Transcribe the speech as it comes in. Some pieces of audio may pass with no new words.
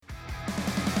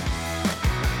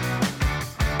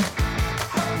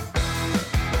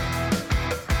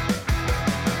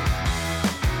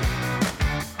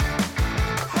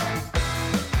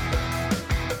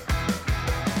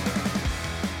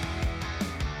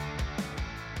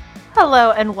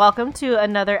Hello and welcome to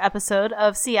another episode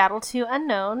of Seattle to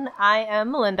Unknown. I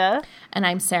am Melinda. And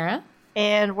I'm Sarah.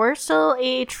 And we're still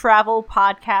a travel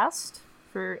podcast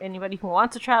for anybody who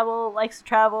wants to travel, likes to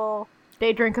travel,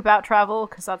 they drink about travel,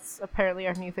 because that's apparently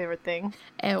our new favorite thing.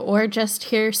 Or just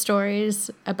hear stories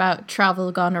about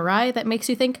travel gone awry that makes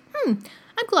you think, I'm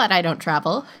glad I don't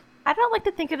travel. I don't like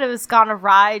to think of it as gone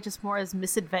awry, just more as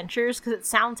misadventures, because it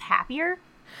sounds happier.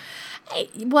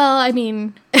 It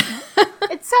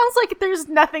sounds like there's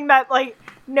nothing that,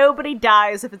 nobody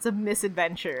dies if it's a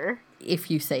misadventure.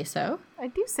 If you say so. I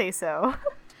do say so.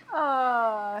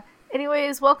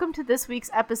 Anyways, welcome to this week's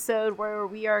episode where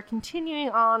we are continuing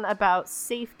on about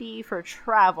safety for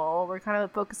travel. We're kind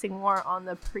of focusing more on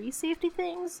the pre-safety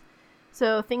things.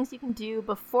 So things you can do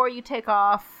before you take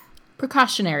off.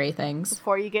 Precautionary things.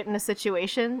 Before you get in a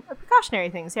situation. Precautionary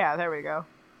things, yeah, there we go.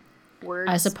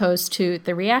 Words. As opposed to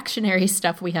the reactionary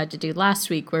stuff we had to do last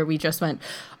week where we just went,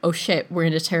 oh shit, we're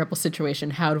in a terrible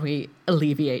situation. How do we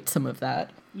alleviate some of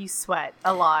that? You sweat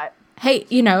a lot. Hey,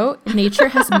 nature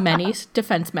has many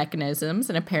defense mechanisms,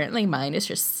 and apparently mine is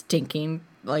just stinking,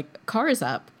 cars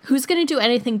up. Who's going to do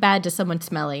anything bad to someone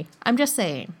smelly? I'm just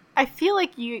saying. I feel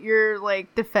like your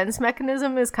defense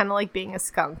mechanism is kind of like being a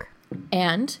skunk.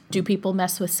 And do people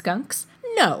mess with skunks?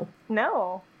 No.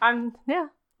 No. Yeah.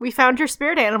 We found your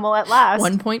spirit animal at last.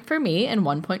 1 point for me and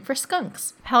 1 point for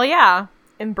skunks. Hell yeah.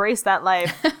 Embrace that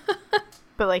life.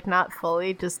 But, not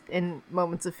fully, just in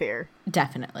moments of fear.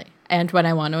 Definitely. And when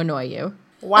I want to annoy you.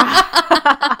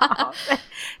 Wow.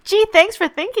 Gee, thanks for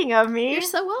thinking of me. You're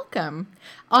so welcome.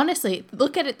 Honestly,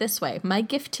 look at it this way. My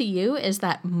gift to you is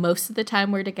that most of the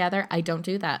time we're together, I don't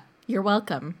do that. You're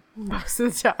welcome. Most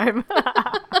of the time.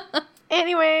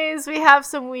 Anyways, we have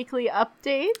some weekly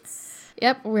updates.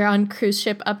 Yep, we're on cruise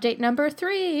ship update number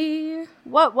 3.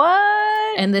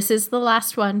 What? And this is the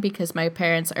last one because my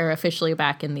parents are officially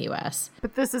back in the U.S.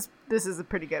 But this is a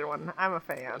pretty good one. I'm a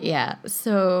fan. Yeah,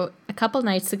 so a couple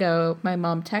nights ago, my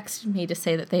mom texted me to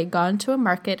say that they had gone to a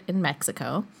market in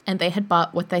Mexico and they had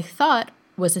bought what they thought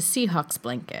was a Seahawks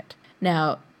blanket.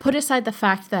 Now, put aside the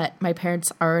fact that my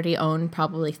parents already own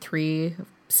probably 3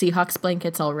 Seahawks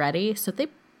blankets already, so they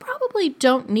probably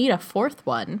don't need a 4th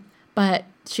one. But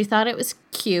she thought it was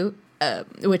cute,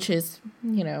 which is,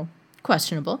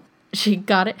 questionable. She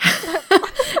got it.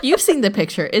 You've seen the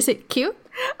picture. Is it cute?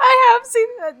 I have seen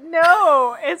that.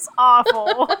 No, it's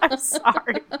awful. I'm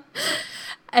sorry.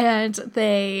 And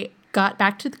they got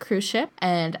back to the cruise ship,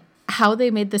 and how they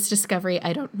made this discovery,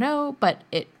 I don't know, but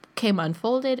it came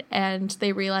unfolded, and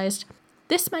they realized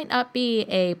this might not be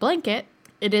a blanket.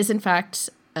 It is, in fact,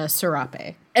 a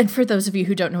serape. And for those of you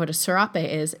who don't know what a serape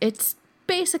is, it's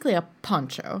basically a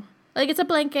poncho. It's a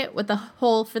blanket with a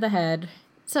hole for the head.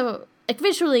 So,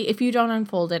 visually, if you don't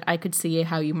unfold it, I could see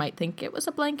how you might think it was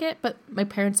a blanket, but my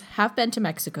parents have been to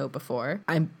Mexico before.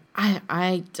 I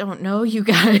don't know, you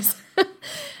guys.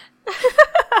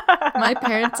 My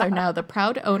parents are now the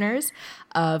proud owners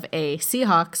of a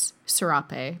Seahawks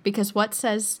serape, because what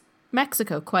says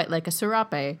Mexico quite like a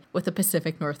serape with a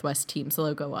Pacific Northwest team's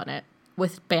logo on it,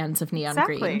 with bands of neon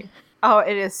green. Oh,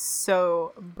 it is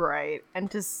so bright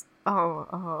and just,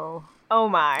 oh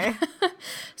my.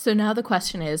 So now the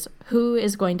question is, who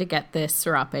is going to get this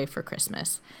serape for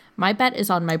Christmas? My bet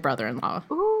is on my brother-in-law.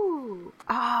 Ooh.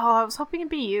 Oh, I was hoping it'd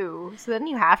be you. So then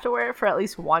you have to wear it for at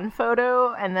least one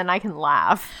photo, and then I can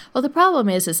laugh. Well, the problem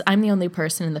is I'm the only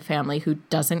person in the family who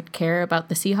doesn't care about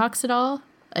the Seahawks at all.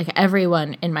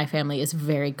 Everyone in my family is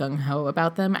very gung-ho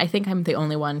about them. I think I'm the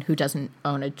only one who doesn't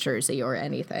own a jersey or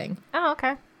anything. Oh,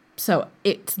 okay. So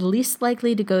it's least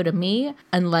likely to go to me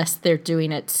unless they're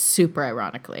doing it super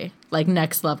ironically,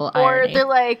 next level irony. Or they're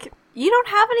like, you don't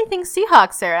have anything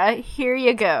Seahawks, Sarah. Here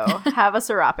you go. Have a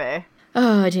serape.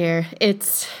 Oh dear.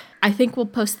 I think we'll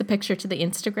post the picture to the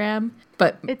Instagram,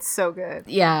 but it's so good.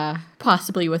 Yeah,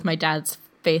 possibly with my dad's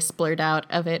face blurred out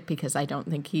of it because I don't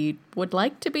think he would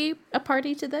like to be a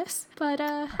party to this, but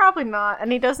probably not,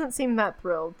 and he doesn't seem that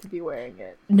thrilled to be wearing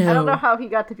it. No. I don't know how he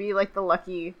got to be the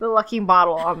lucky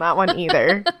model on that one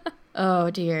either. Oh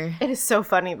dear. It is so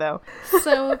funny though.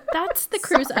 So that's the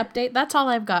cruise update. That's all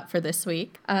I've got for this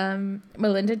week.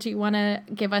 Melinda, do you want to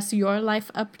give us your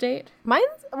life update? Mine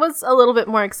was a little bit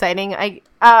more exciting.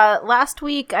 Last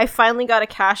week I finally got a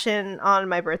cash in on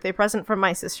my birthday present from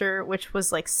my sister, which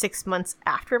was 6 months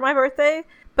after my birthday.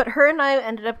 But her and I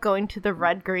ended up going to the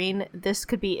Red Green This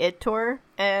Could Be It tour,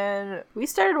 and we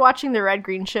started watching the Red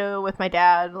Green show with my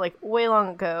dad way long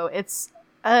ago. It's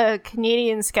a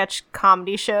Canadian sketch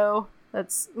comedy show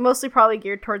that's mostly probably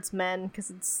geared towards men because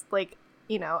it's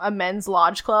a men's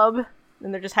lodge club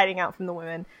and they're just hiding out from the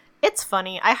women. It's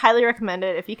funny. I highly recommend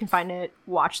it. If you can find it,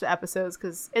 watch the episodes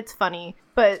because it's funny.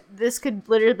 But this could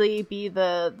literally be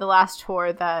the last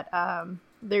tour that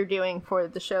they're doing for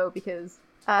the show because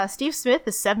Steve Smith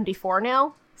is 74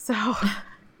 now. So,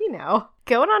 you know,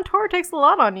 going on tour takes a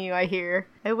lot on you, I hear.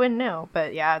 I wouldn't know.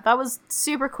 But yeah, that was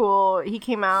super cool. He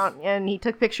came out and he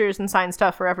took pictures and signed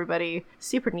stuff for everybody.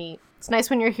 Super neat. It's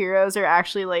nice when your heroes are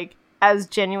actually like as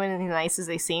genuinely nice as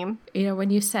they seem. You know,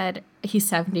 when you said he's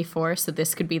 74, so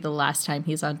this could be the last time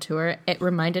he's on tour, it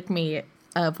reminded me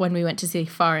of when we went to see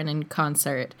Foreign in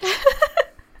concert.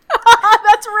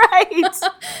 That's right!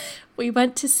 We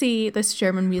went to see this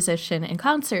German musician in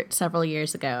concert several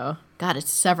years ago. God,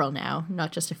 it's several now,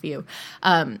 not just a few.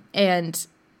 And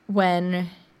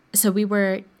so we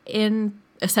were in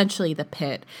essentially the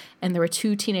pit, and there were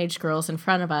two teenage girls in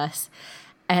front of us,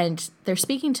 and they're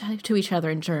speaking to each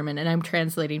other in German, and I'm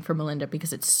translating for Melinda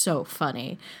because it's so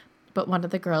funny. But one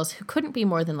of the girls, who couldn't be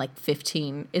more than like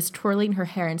 15, is twirling her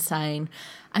hair and sighing,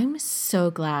 "I'm so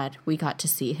glad we got to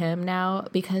see him now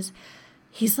because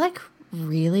he's like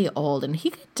really old and he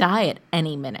could die at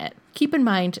any minute." Keep in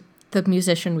mind, the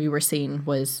musician we were seeing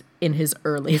was in his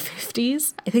early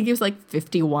 50s. I think he was like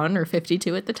 51 or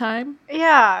 52 at the time.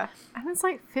 Yeah. And it's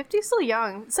like 50 still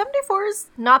young. 74 is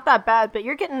not that bad, but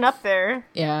you're getting up there.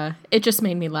 Yeah. It just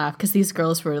made me laugh because these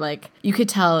girls were like, you could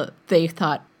tell they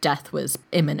thought death was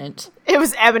imminent. It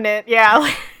was imminent, yeah.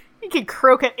 Like, he could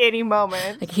croak at any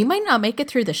moment. Like, he might not make it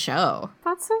through the show.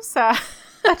 That's so sad.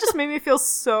 That just made me feel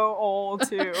so old,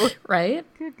 too. Right?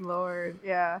 Good Lord,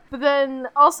 yeah. But then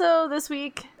also this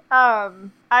week,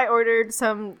 I ordered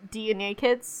some DNA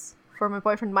kits for my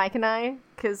boyfriend Mike and I,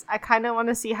 because I kind of want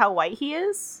to see how white he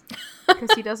is,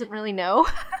 because he doesn't really know.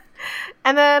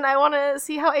 And then I want to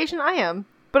see how Asian I am.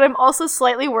 But I'm also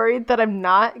slightly worried that I'm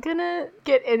not gonna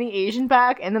get any Asian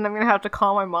back, and then I'm gonna have to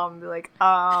call my mom and be like,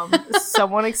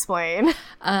 someone explain.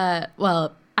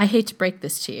 Well, I hate to break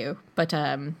this to you, but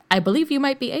I believe you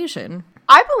might be Asian.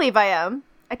 I believe I am.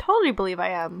 I totally believe I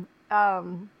am.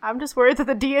 I'm just worried that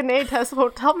the DNA test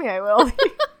won't tell me I will.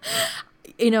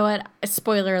 You know what?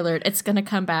 Spoiler alert, it's going to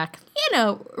come back,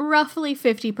 roughly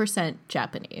 50%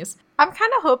 Japanese. I'm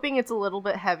kind of hoping it's a little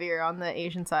bit heavier on the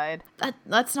Asian side.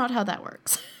 That's not how that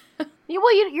works.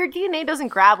 Your DNA doesn't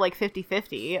grab like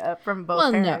 50-50 from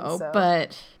both parents. No, so.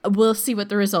 But we'll see what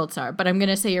the results are. But I'm going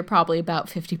to say you're probably about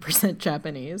 50%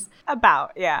 Japanese.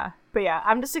 About, yeah. But yeah,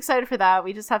 I'm just excited for that.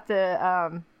 We just have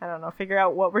to, figure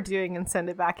out what we're doing and send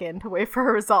it back in to wait for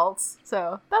her results.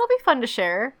 So that'll be fun to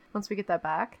share once we get that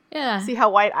back. Yeah. See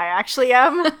how white I actually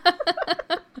am.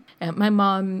 Yeah, my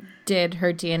mom did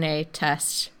her DNA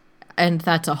test, and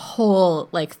that's a whole,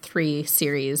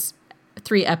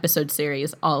 3-episode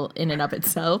series all in and of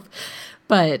itself.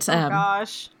 But oh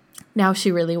gosh. Now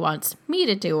she really wants me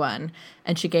to do one,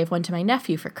 and she gave one to my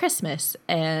nephew for Christmas,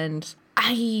 and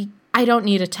I don't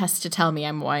need a test to tell me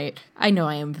I'm white. I know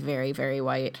I am very, very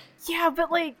white. Yeah, but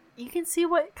you can see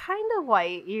what kind of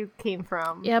white you came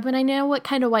from. Yeah, but I know what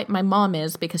kind of white my mom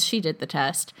is because she did the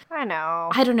test. I know.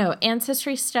 I don't know.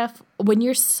 Ancestry stuff, when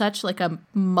you're such a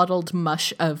muddled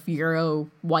mush of Euro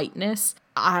whiteness,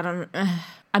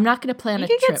 I'm not going to plan a trip.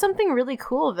 You could get something really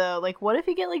cool, though. What if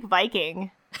you get,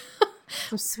 Viking?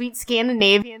 Some sweet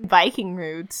Scandinavian Viking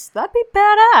roots. That'd be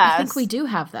badass. I think we do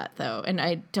have that, though, and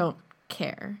I don't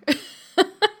care.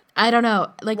 I don't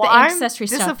know. The ancestry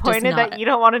stuff does not. I'm disappointed that you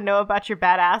don't want to know about your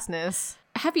badassness.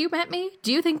 Have you met me?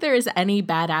 Do you think there is any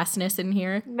badassness in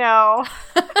here? No.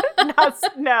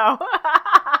 No.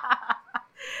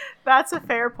 That's a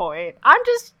fair point.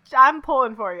 I'm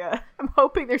pulling for you. I'm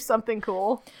hoping there's something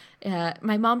cool. Yeah,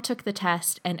 my mom took the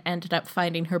test and ended up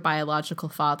finding her biological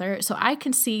father, so I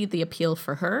can see the appeal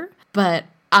for her, but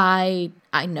I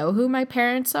know who my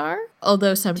parents are,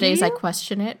 although some days I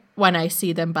question it when I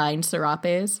see them buying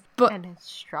serapes. And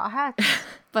it's straw hats.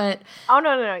 But oh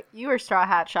no, you were straw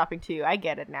hat shopping too. I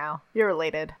get it now. You're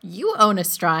related. You own a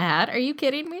straw hat? Are you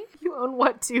kidding me? You own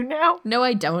what too now? No,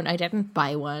 I don't. I didn't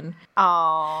buy one.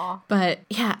 Aww. But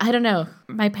yeah, I don't know.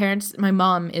 My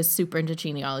mom is super into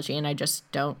genealogy, and I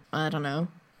don't know.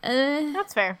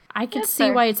 That's fair. I can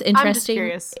see why it's interesting. I'm just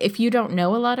curious. If you don't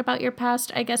know a lot about your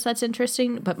past, I guess that's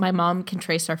interesting. But my mom can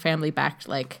trace our family back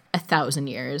 1,000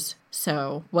 years.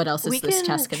 So what else is this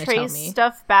test going to tell me?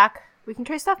 We can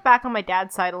trace stuff back on my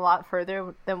dad's side a lot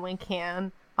further than we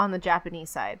can on the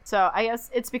Japanese side. So I guess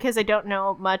it's because I don't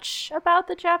know much about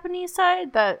the Japanese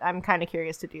side that I'm kind of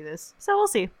curious to do this. So we'll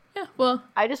see. Yeah, well,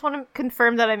 I just want to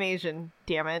confirm that I'm Asian,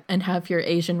 damn it. And have your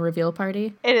Asian reveal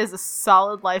party? It is a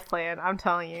solid life plan, I'm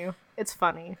telling you. It's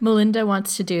funny. Melinda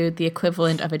wants to do the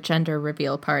equivalent of a gender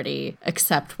reveal party,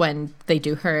 except when they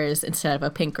do hers, instead of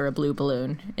a pink or a blue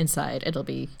balloon inside, it'll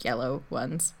be yellow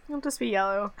ones. It'll just be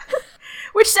yellow.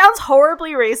 Which sounds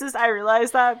horribly racist, I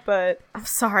realize that, but I'm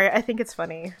sorry, I think it's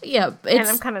funny. Yeah, and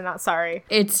I'm kind of not sorry.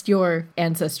 It's your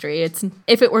ancestry. It's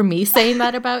if it were me saying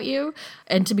that about you,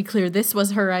 and to be clear, this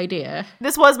was her idea.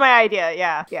 This was my idea,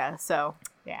 yeah, so...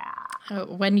 Yeah.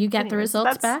 When you get the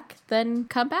results back, then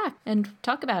come back and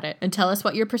talk about it and tell us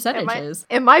what your percentage is.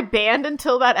 Am I banned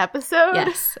until that episode?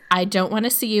 Yes. I don't want to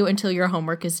see you until your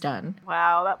homework is done.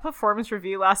 Wow, that performance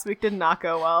review last week did not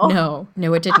go well.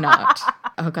 No, it did not.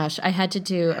 Oh gosh, I had to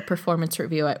do a performance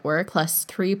review at work plus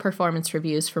 3 performance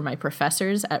reviews for my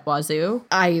professors at Wazoo.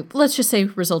 Let's just say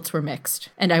results were mixed,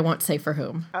 and I won't say for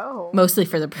whom. Oh. Mostly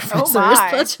for the professors,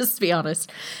 let's just be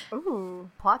honest.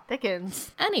 Ooh, plot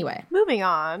thickens. Anyway. Moving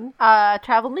on.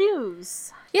 Travel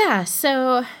news. Yeah,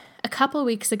 so a couple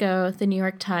weeks ago, the New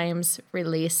York Times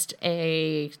released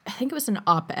I think it was an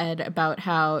op-ed about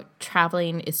how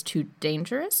traveling is too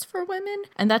dangerous for women.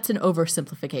 And that's an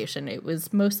oversimplification. It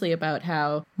was mostly about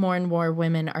how more and more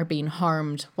women are being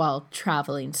harmed while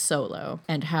traveling solo,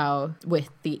 and how with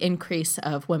the increase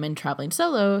of women traveling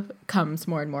solo comes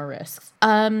more and more risks.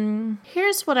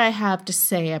 Here's what I have to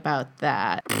say about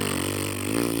that.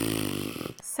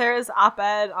 Sarah's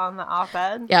op-ed on the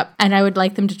op-ed. Yep, and I would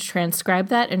like them to transcribe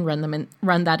that and run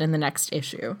that in the next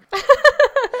issue.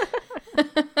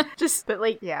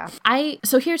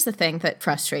 So here's the thing that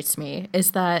frustrates me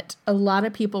is that a lot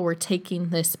of people were taking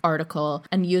this article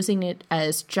and using it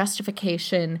as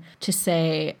justification to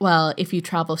say, well, if you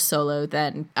travel solo,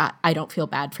 then I don't feel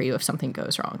bad for you if something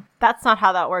goes wrong. That's not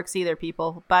how that works either,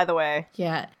 people, by the way.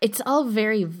 Yeah, it's all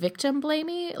very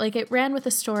victim-blamey. Like, it ran with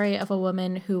a story of a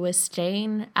woman who was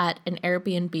staying at an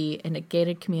Airbnb in a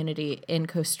gated community in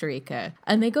Costa Rica.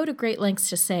 And they go to great lengths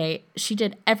to say she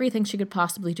did everything she could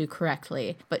possibly do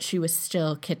correctly, but she was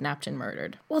still kidnapped and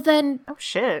murdered. Well, then... Oh,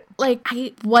 shit. Like,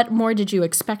 what more did you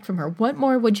expect from her? What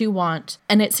more would you want?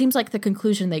 And it seems like the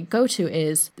conclusion they go to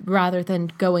is, rather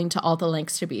than going to all the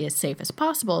lengths to be as safe as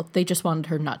possible, they just wanted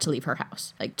her not to leave her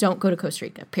house. Like, don't go to Costa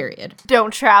Rica, period.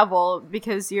 Don't travel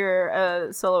because you're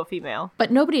a solo female. But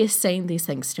nobody is saying these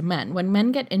things to men. When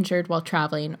men get injured while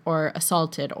traveling or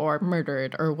assaulted or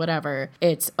murdered or whatever,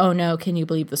 it's, oh no, can you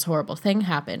believe this horrible thing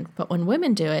happened? But when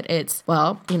women do it, it's,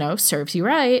 well, serves you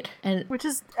right. And which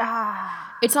is,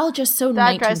 it's all just so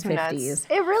that 1950s. Drives me nuts.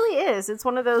 It really is. It's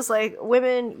one of those, like,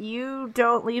 women, you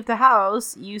don't leave the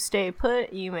house, you stay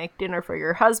put, you make dinner for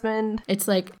your husband. It's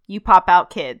like, you pop out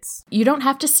kids. You don't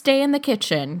have to stay in the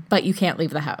kitchen, but you can't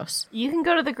leave the house. You can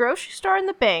go to the grocery store and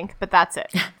the bank, but that's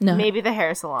it. No. Maybe the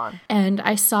hair salon. And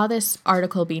I saw this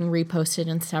article being reposted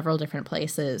in several different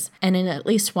places. And in at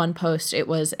least one post, it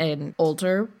was an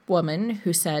older woman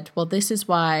who said, well, this is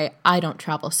why I don't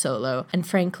travel solo. And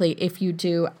frankly, if you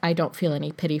do, I don't feel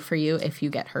any pity for you if you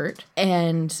get hurt.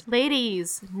 And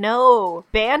ladies, no,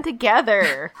 band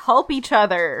together, help each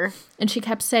other. And she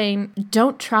kept saying,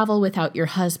 don't travel without your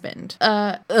husband.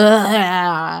 Oh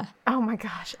my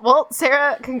gosh. Well,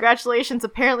 Sarah, congratulations.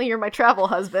 Apparently you're my travel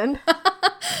husband.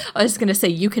 I was going to say,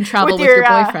 you can travel with your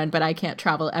boyfriend, but I can't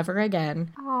travel ever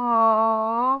again.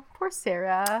 Aww, poor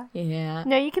Sarah. Yeah.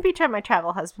 No, you can be my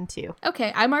travel husband too.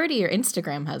 Okay, I'm already your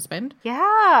Instagram husband.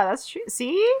 Yeah, that's true.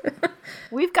 See?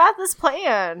 We've got this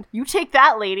planned. You take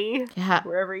that, lady. Yeah.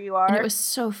 Wherever you are. And it was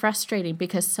so frustrating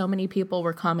because so many people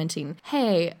were commenting,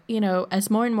 hey, as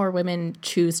more and more women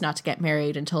choose not to get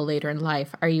married until later in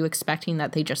life, are you expecting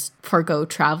that they just forgo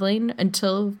traveling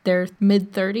until their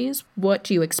mid-30s? What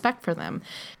do you expect for them?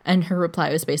 And her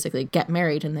reply was basically, get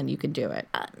married and then you can do it.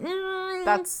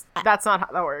 That's not how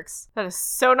that works. That is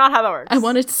so not how that works. I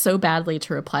wanted so badly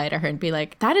to reply to her and be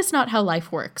like, that is not how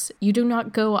life works. You do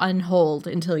not go on hold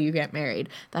until you get married.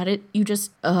 But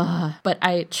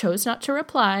I chose not to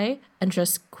reply and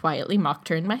just quietly mocked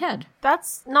her in my head.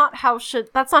 That's not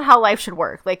how life should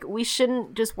work. Like, we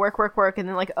shouldn't just work, and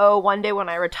then like, oh, one day when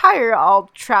I retire,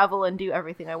 I'll travel and do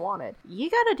everything I wanted.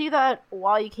 You gotta do that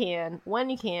while you can,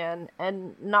 when you can,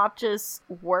 and not just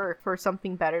work for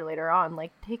something better later on.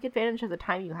 Like, take advantage of the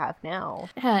time you have now.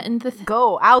 Yeah, and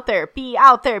go out there, be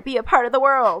a part of the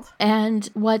world. And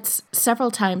what's several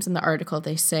times in the article,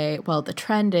 they say, well, the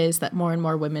trend is that more and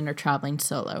more women are traveling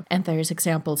solo. And there's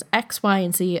examples X, Y,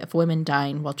 and Z of women women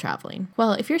dying while traveling.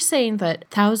 Well, if you're saying that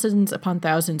thousands upon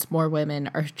thousands more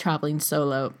women are traveling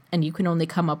solo and you can only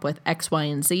come up with X, Y,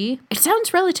 and Z, it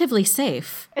sounds relatively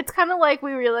safe. It's kind of like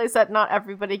we realize that not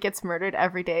everybody gets murdered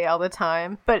every day all the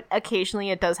time, but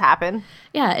occasionally it does happen.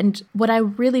 Yeah, and what I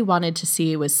really wanted to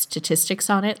see was statistics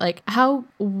on it, like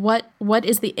what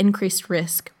is the increased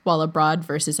risk while abroad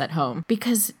versus at home?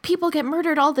 Because people get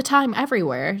murdered all the time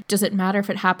everywhere. Does it matter if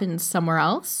it happens somewhere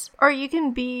else? Or you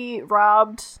can be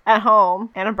robbed at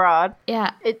home and abroad.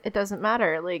 Yeah. It doesn't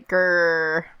matter. Like,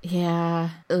 grrr.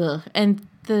 Yeah. Ugh. And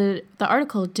the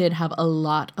article did have a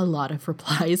lot of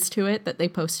replies to it that they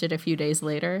posted a few days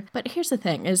later. But here's the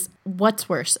thing is, what's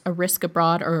worse, a risk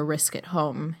abroad or a risk at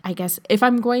home? I guess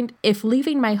if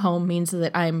leaving my home means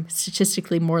that I'm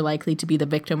statistically more likely to be the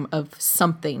victim of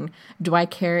something, do I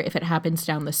care if it happens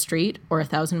down the street or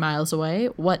 1,000 miles away?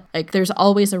 There's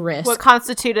always a risk. What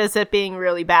constitutes as it being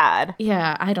really bad?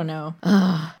 Yeah, I don't know.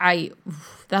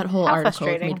 That whole article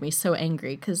made me so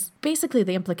angry because basically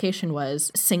the implication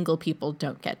was single people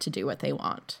don't get to do what they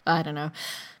want. I don't know.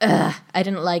 I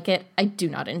didn't like it. I do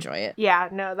not enjoy it. Yeah,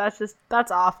 no,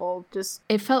 that's awful.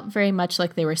 It felt very much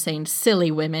like they were saying, silly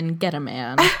women, get a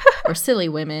man. Or silly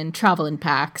women, travel in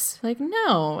packs. Like,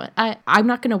 no, I'm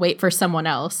not going to wait for someone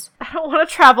else. I don't want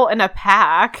to travel in a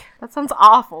pack. That sounds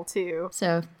awful, too.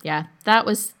 So, yeah, that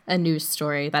was a news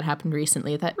story that happened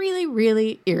recently that really,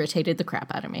 really irritated the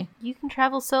crap out of me. You can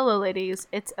travel solo, ladies.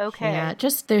 It's okay. Yeah,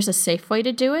 just there's a safe way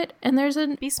to do it, and there's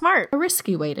be smart. A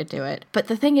risky way to do it. But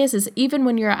the thing is even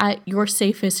when you're at your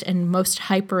safest and most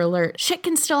hyper alert, shit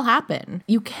can still happen.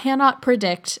 You cannot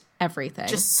predict everything.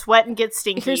 Just sweat and get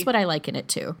stinky. Here's what I liken it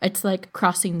to. It's like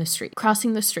crossing the street.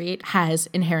 Crossing the street has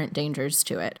inherent dangers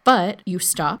to it. But you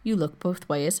stop, you look both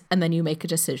ways, and then you make a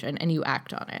decision and you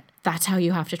act on it. That's how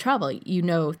you have to travel. You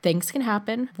know things can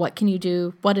happen. What can you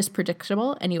do? What is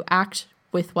predictable? And you act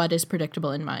with what is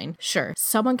predictable in mind. Sure,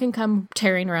 someone can come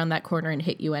tearing around that corner and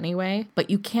hit you anyway, but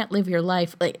you can't live your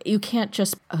life. Like, you can't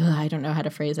just, I don't know how to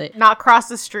phrase it. Not cross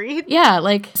the street? Yeah,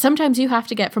 like, sometimes you have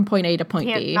to get from point A to point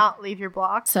B. You can't not leave your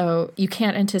block. So you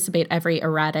can't anticipate every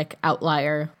erratic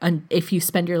outlier, and if you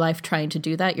spend your life trying to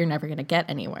do that, you're never going to get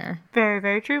anywhere. Very,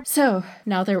 very true. So,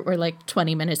 now that we're like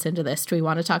 20 minutes into this, do we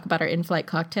want to talk about our in-flight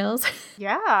cocktails?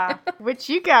 Yeah. Which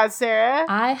you got, Sarah?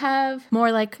 I have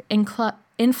more like in-flight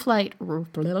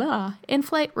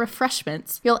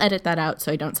refreshments. You'll edit that out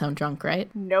so I don't sound drunk, right?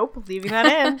 Nope, leaving that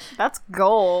in. That's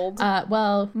gold.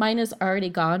 Well, mine is already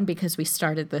gone because we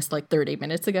started this like 30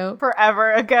 minutes ago.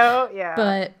 Forever ago, yeah.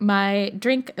 But my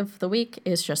drink of the week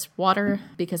is just water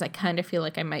because I kind of feel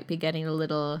like I might be getting a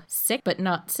little sick, but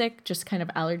not sick, just kind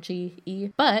of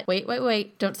allergy-y. But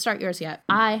wait, don't start yours yet.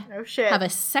 I have a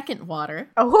second water.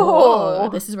 Oh,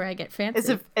 this is where I get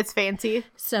fancy. It's fancy.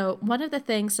 So one of the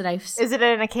things that Is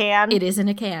it in a can? It is in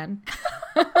a can.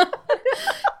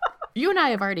 You and I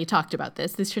have already talked about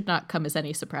this. This should not come as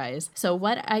any surprise. So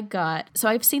what I got,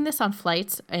 I've seen this on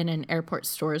flights and in airport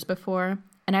stores before.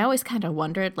 And I always kind of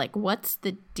wondered, like, what's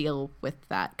the deal with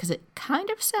that? Because it kind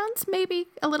of sounds maybe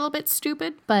a little bit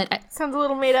stupid, but... Sounds a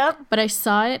little made up. But I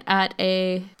saw it at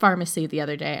a pharmacy the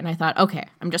other day, and I thought, okay,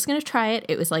 I'm just going to try it.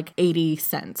 It was like 80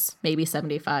 cents, maybe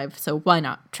 75, so why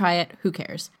not? Try it, who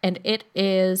cares? And it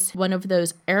is one of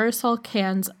those aerosol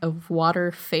cans of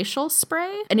water facial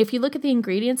spray. And if you look at the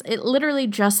ingredients, it literally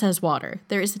just says water.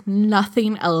 There is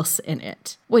nothing else in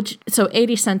it. So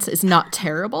 80 cents is not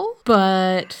terrible,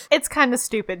 but... It's kind of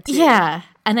stupid, too. Yeah.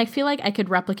 And I feel like I could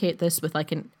replicate this with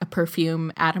like a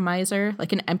perfume atomizer,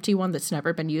 like an empty one that's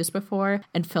never been used before,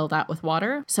 and fill that with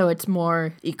water. So it's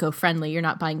more eco-friendly. You're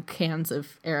not buying cans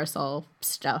of aerosol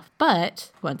stuff.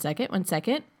 But one second.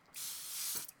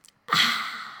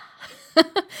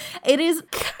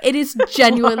 It is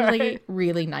genuinely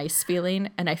really nice feeling,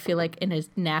 and I feel like in a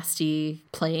nasty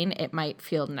plane it might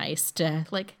feel nice to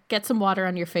like get some water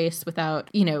on your face without,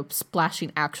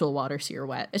 splashing actual water so you're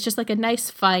wet. It's just like a nice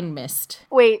fine mist.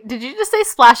 Wait, did you just say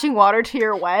splashing water to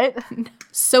your wet?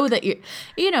 So that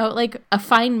like a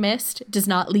fine mist does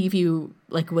not leave you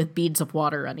like with beads of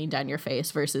water running down your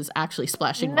face versus actually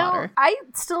splashing water. I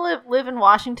still live in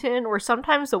Washington where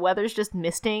sometimes the weather's just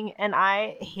misting and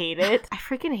I hate it. I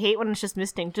freaking hate when it's just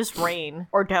misting. Just rain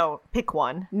or don't. Pick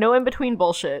one. No in between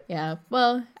bullshit. Yeah.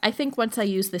 Well, I think once I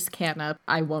use this can up,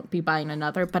 I won't be buying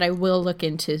another, but I will look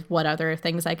into what other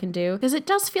things I can do because it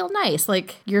does feel nice.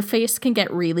 Like your face can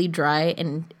get really dry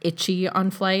and itchy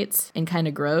on flights and kind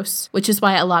of gross, which is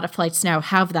why a lot of flights now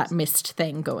have that mist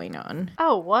thing going on.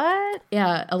 Oh, what? Yeah.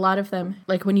 Yeah, a lot of them,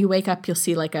 like when you wake up, you'll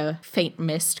see like a faint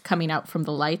mist coming out from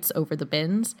the lights over the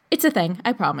bins. It's a thing,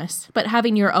 I promise. But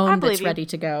having your own that's ready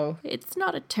to go, it's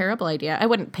not a terrible idea. I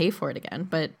wouldn't pay for it again,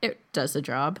 but it does the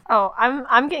job. Oh,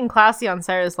 I'm getting classy on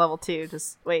Sarah's level too.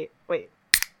 Just wait.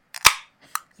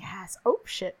 Yes. Oh,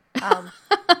 shit.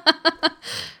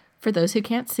 For those who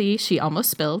can't see, she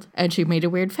almost spilled, and she made a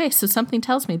weird face, so something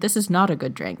tells me this is not a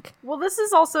good drink. Well, this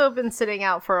has also been sitting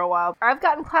out for a while. I've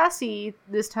gotten classy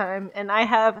this time, and I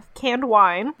have canned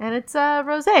wine, and it's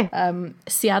rosé.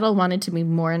 Seattle wanted to be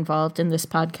more involved in this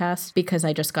podcast because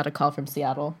I just got a call from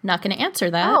Seattle. Not going to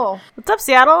answer that. Oh, what's up,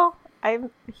 Seattle?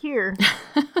 I'm here.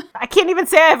 I can't even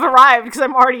say I've arrived because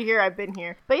I'm already here. I've been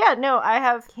here. But yeah, no, I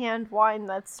have canned wine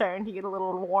that's starting to get a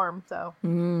little warm, so.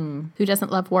 Who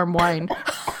doesn't love warm wine?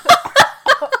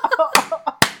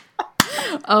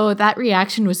 Oh, that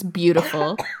reaction was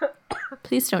beautiful.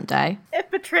 Please don't die.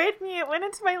 It betrayed me. It went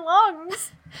into my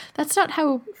lungs. That's not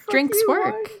how drinks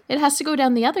work. Wine. It has to go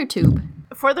down the other tube.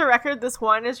 For the record, this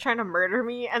wine is trying to murder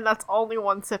me, and that's only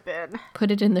one sip in.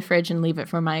 Put it in the fridge and leave it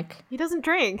for Mike. He doesn't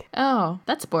drink. Oh,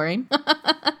 that's boring.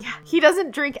 Yeah, he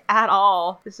doesn't drink at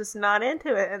all. He's just not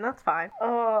into it, and that's fine.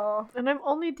 Oh, and I'm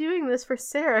only doing this for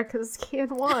Sarah because it's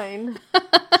canned wine.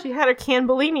 She had her canned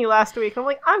Bellini last week. I'm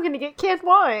like, I'm going to get canned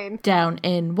wine. Down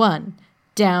in one.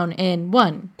 Down in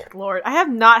one. Good Lord, I have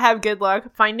not had good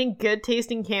luck finding good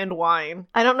tasting canned wine.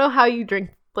 I don't know how you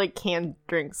drink like canned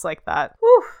drinks like that.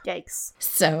 Whew, yikes.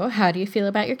 So, how do you feel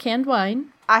about your canned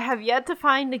wine? I have yet to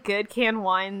find a good canned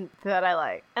wine that I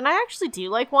like. And I actually do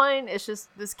like wine. It's just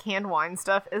this canned wine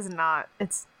stuff it's not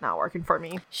working for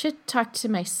me. Should talk to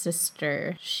my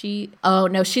sister. She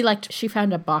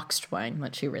found a boxed wine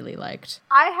that she really liked.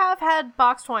 I have had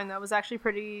boxed wine that was actually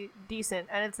pretty decent.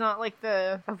 And it's not like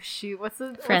what's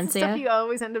the stuff you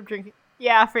always end up drinking?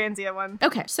 Yeah, Franzia one.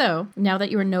 Okay, so now that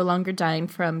you are no longer dying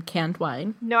from canned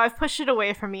wine. No, I've pushed it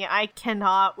away from me. I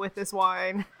cannot with this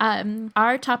wine.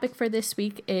 Our topic for this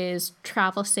week is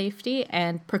travel safety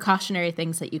and precautionary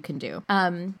things that you can do.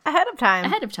 Ahead of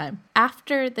time.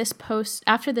 After this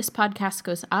podcast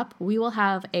goes up, we will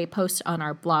have a post on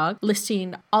our blog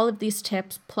listing all of these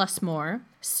tips plus more.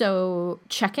 So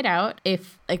check it out.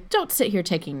 Don't sit here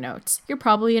taking notes. You're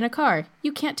probably in a car.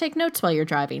 You can't take notes while you're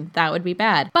driving. That would be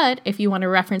bad. But if you want to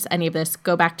reference any of this,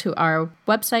 go back to our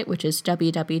website, which is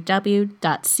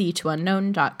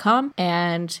www.sea2unknown.com,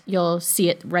 and you'll see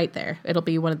it right there. It'll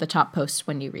be one of the top posts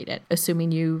when you read it,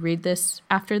 assuming you read this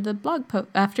after the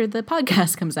after the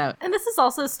podcast comes out. And this is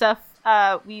also stuff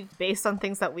we've based on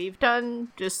things that we've done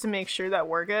just to make sure that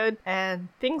we're good and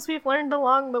things we've learned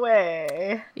along the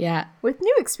way. Yeah. With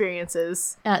new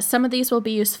experiences. Some of these will be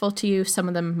useful to you. Some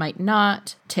of them might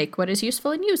not. Take what is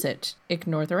useful and use it.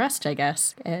 Ignore the rest, I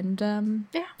guess. And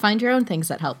find your own things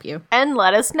that help you. And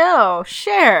let us know.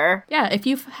 Share. Yeah. If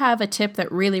you have a tip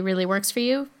that really, really works for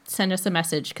you, send us a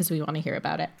message because we want to hear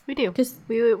about it. We do. Because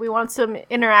we want some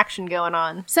interaction going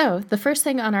on. So the first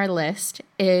thing on our list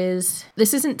is,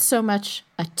 this isn't so much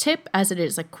a tip as it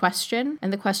is a question.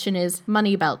 And the question is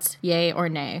money belts, yay or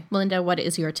nay? Melinda, what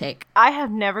is your take? I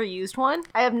have never used one.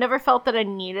 I have never felt that I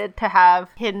needed to have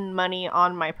hidden money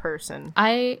on my person.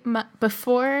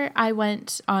 Before I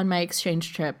went on my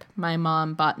exchange trip, my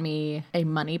mom bought me a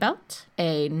money belt,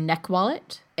 a neck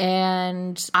wallet,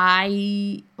 and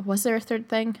was there a third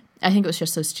thing? I think it was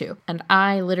just those two. And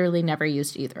I literally never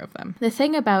used either of them. The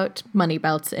thing about money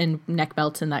belts and neck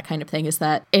belts and that kind of thing is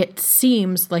that it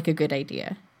seems like a good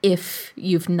idea if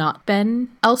you've not been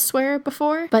elsewhere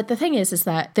before. But the thing is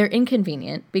that they're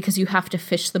inconvenient because you have to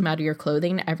fish them out of your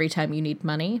clothing every time you need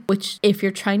money, which if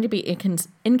you're trying to be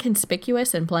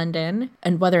inconspicuous and blend in,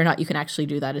 and whether or not you can actually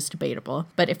do that is debatable.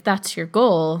 But if that's your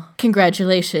goal,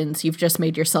 congratulations, you've just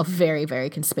made yourself very, very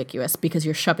conspicuous because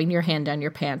you're shoving your hand down your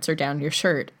pants or down your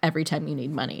shirt every time you need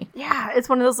money. Yeah, it's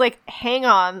one of those hang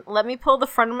on, let me pull the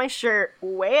front of my shirt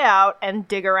way out and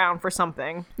dig around for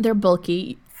something. They're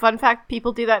bulky. Fun fact,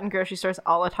 people do that in grocery stores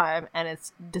all the time, and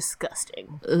it's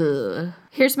disgusting. Ugh.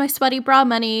 Here's my sweaty bra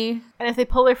money. And if they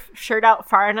pull their shirt out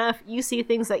far enough, you see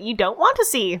things that you don't want to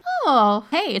see. Oh,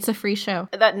 hey, it's a free show.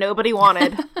 That nobody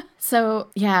wanted. So,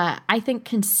 yeah, I think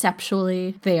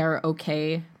conceptually they are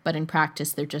okay, but in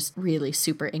practice they're just really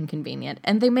super inconvenient.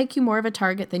 And they make you more of a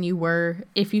target than you were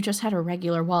if you just had a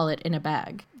regular wallet in a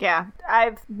bag. Yeah,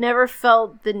 I've never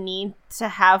felt the need to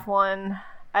have one.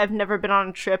 I've never been on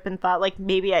a trip and thought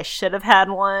maybe I should have had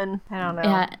one. I don't know.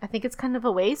 Yeah. I think it's kind of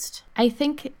a waste. I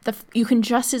think you can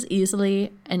just as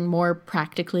easily and more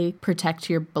practically protect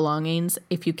your belongings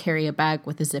if you carry a bag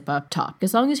with a zip up top.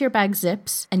 As long as your bag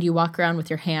zips and you walk around with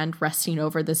your hand resting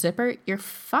over the zipper, you're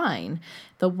fine.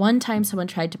 The one time someone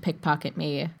tried to pickpocket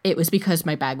me, it was because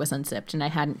my bag was unzipped and I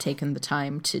hadn't taken the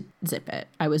time to zip it.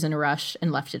 I was in a rush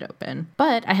and left it open.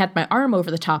 But I had my arm over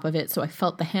the top of it, so I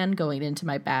felt the hand going into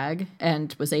my bag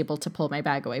and was able to pull my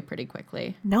bag away pretty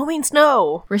quickly. No means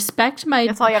no. Respect my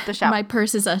That's all you have to shout. My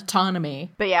purse's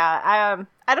autonomy. But yeah,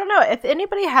 I don't know if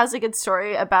anybody has a good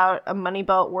story about a money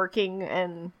belt working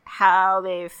and how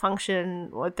they function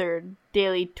with their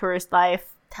daily tourist life.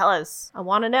 Tell us. I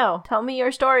want to know. Tell me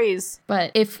your stories.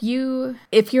 But if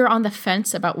you're on the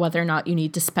fence about whether or not you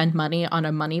need to spend money on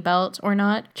a money belt or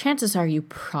not, chances are you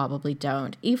probably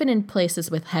don't. Even in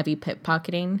places with heavy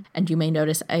pickpocketing, and you may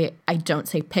notice I don't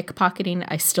say pickpocketing,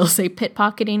 I still say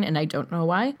pickpocketing, and I don't know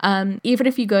why. Even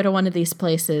if you go to one of these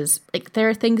places, like there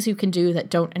are things you can do that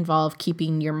don't involve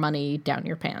keeping your money down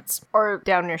your pants. Or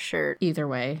down your shirt. Either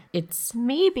way, it's...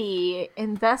 Maybe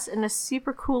invest in a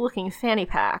super cool looking fanny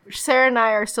pack, which Sarah and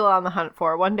I are still on the hunt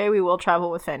for. One day we will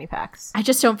travel with fanny packs. I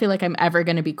just don't feel like I'm ever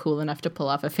going to be cool enough to pull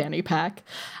off a fanny pack.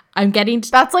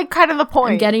 That's like kind of the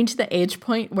point. I'm getting to the age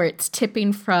point where it's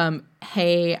tipping from,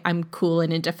 hey, I'm cool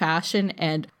and into fashion,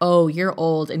 and, oh, you're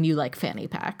old and you like fanny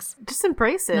packs. Just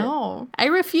embrace it. No, I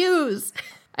refuse.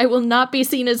 I will not be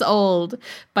seen as old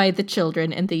by the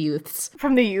children and the youths.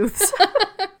 From the youths.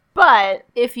 But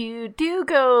if you do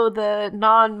go the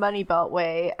non-money belt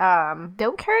way,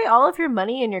 don't carry all of your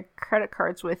money and your credit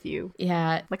cards with you.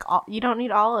 Yeah. You don't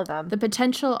need all of them. The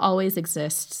potential always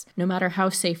exists, no matter how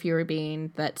safe you're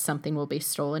being, that something will be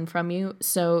stolen from you.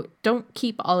 So don't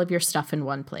keep all of your stuff in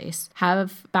one place.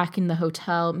 Have back in the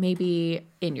hotel, maybe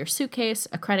in your suitcase,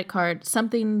 a credit card,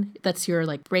 something that's your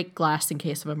like break glass in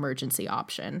case of emergency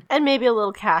option. And maybe a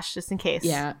little cash just in case.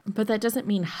 Yeah, but that doesn't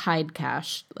mean hide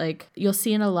cash. Like you'll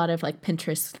see in a lot of like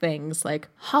Pinterest things like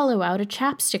hollow out a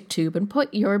chapstick tube and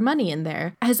put your money in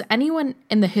there. Has anyone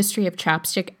in the history of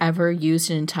chapstick ever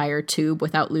used an entire tube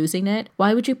without losing it?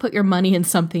 Why would you put your money in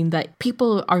something that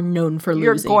people are known for losing?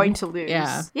 You're going to lose.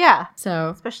 Yeah. Yeah. So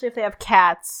especially if they have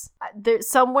cats. There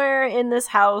somewhere in this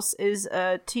house is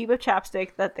a tube of chapstick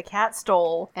that the cat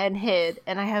stole and hid,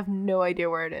 and I have no idea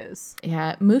where it is.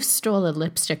 Yeah, Moose stole a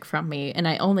lipstick from me, and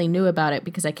I only knew about it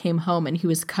because I came home and he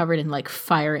was covered in like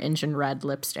fire engine red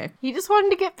lipstick. He just wanted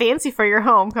to get fancy for your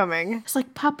homecoming. It's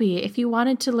like, puppy, if you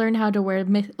wanted to learn how to wear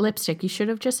lipstick, you should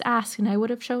have just asked and I would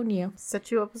have shown you.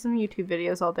 Set you up with some YouTube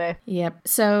videos all day. Yep.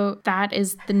 So that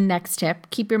is the next tip.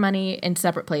 Keep your money in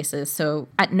separate places. So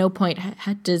at no point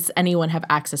does anyone have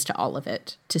access to all of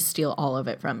it to steal all of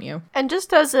it from you. And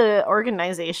just as an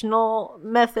organizational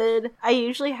method, I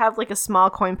usually have like a small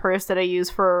coin purse that I use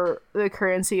for the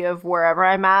currency of wherever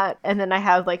I'm at, and then I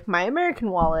have like my American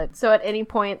wallet. So at any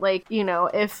point, like, you know,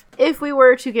 if we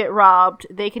were to get robbed,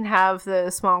 they can have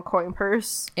the small coin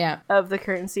purse of the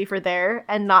currency for there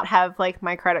and not have like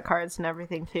my credit cards and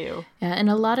everything too. Yeah, and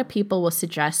a lot of people will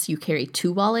suggest you carry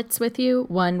 2 wallets with you,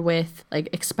 one with like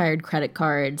expired credit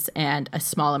cards and a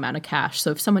small amount of cash.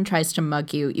 So if someone tries to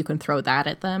mug you, you can throw that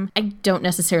at them. I don't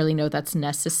necessarily know that's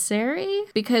necessary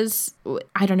because,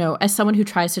 I don't know, as someone who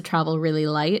tries to travel really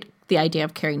light, the idea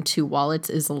of carrying 2 wallets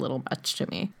is a little much to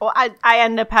me. Well, I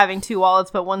end up having 2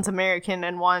 wallets, but one's American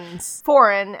and one's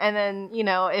foreign. And then, you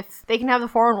know, if they can have the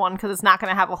foreign one because it's not going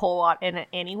to have a whole lot in it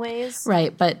anyways.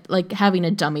 Right, but like having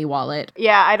a dummy wallet.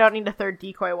 Yeah, I don't need a third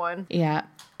decoy one. Yeah.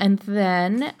 And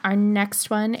then our next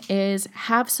one is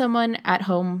have someone at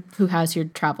home who has your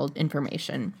travel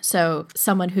information. So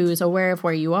someone who is aware of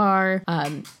where you are.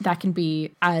 That can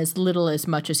be as little as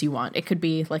much as you want. It could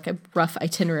be like a rough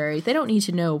itinerary. They don't need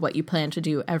to know what you plan to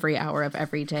do every hour of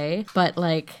every day. But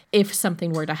like if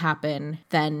something were to happen,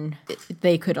 then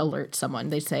they could alert someone.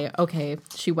 They'd say, okay,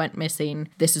 she went missing.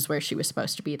 This is where she was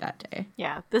supposed to be that day.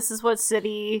 Yeah, this is what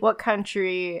city, what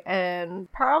country,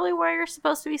 and probably where you're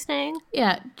supposed to be staying.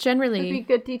 Yeah. Generally, would be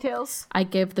good details. I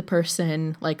give the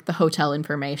person like the hotel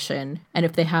information, and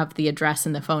if they have the address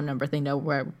and the phone number, they know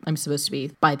where I'm supposed to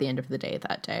be by the end of the day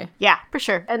that day. Yeah, for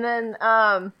sure. And then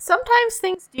sometimes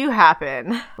things do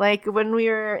happen. Like when we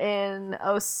were in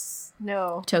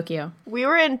Tokyo. We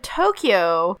were in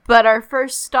Tokyo, but our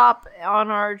first stop on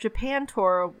our Japan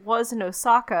tour was in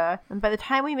Osaka. And by the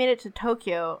time we made it to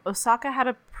Tokyo, Osaka had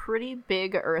a pretty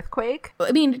big earthquake.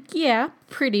 I mean, yeah,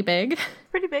 pretty big.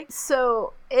 Pretty big.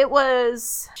 So it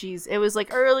was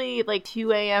like early, like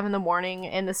 2 a.m. in the morning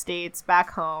in the States back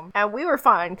home. And we were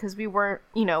fine because we weren't,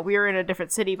 we were in a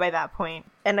different city by that point.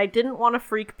 And I didn't want to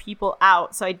freak people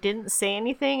out. So I didn't say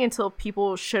anything until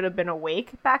people should have been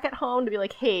awake back at home to be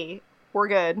like, hey, we're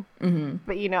good. Mm-hmm.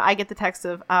 But, I get the text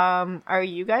of, are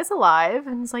you guys alive?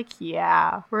 And it's like,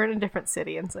 yeah, we're in a different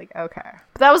city. And it's like, okay.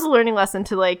 But that was a learning lesson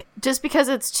to like, just because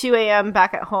it's 2 a.m.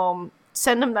 back at home,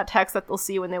 send them that text that they'll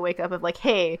see when they wake up of like,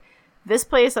 hey, this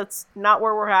place that's not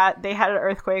where we're at, they had an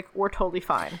earthquake, we're totally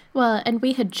fine. Well, and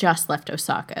we had just left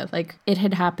Osaka. Like, it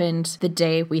had happened the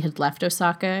day we had left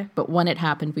Osaka, but when it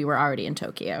happened, we were already in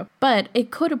Tokyo. But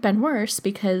it could have been worse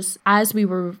because as we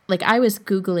were, like, I was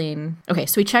Googling, okay,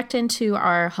 so we checked into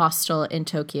our hostel in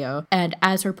Tokyo, and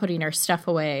as we're putting our stuff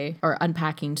away, or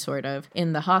unpacking sort of,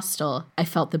 in the hostel, I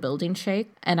felt the building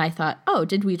shake, and I thought, oh,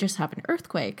 did we just have an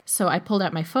earthquake? So I pulled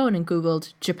out my phone and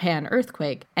Googled Japan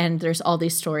earthquake, and there's all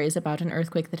these stories about an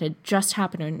earthquake that had just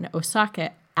happened in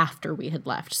Osaka after we had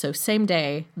left. So same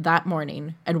day, that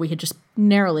morning, and we had just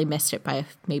narrowly missed it by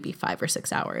maybe 5 or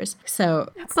 6 hours.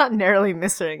 So it's not narrowly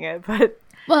missing it, but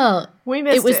well, we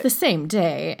missed it. It was the same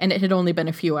day, and it had only been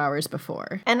a few hours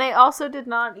before. And I also did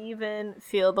not even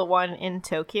feel the one in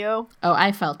Tokyo. Oh,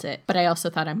 I felt it, but I also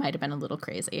thought I might have been a little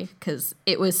crazy, because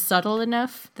it was subtle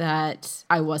enough that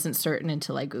I wasn't certain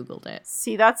until I Googled it.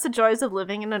 See, that's the joys of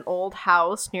living in an old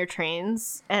house near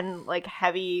trains and, like,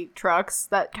 heavy trucks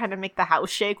that kind of make the house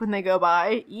shake when they go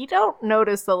by. You don't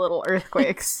notice the little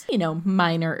earthquakes. You know,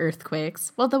 minor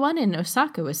earthquakes. Well, the one in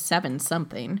Osaka was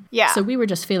 7-something. Yeah. So we were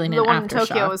just feeling an aftershock. The one in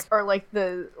Tokyo was, or like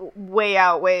the way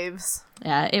out waves.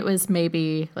 Yeah, it was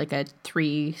maybe like a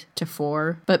 3 to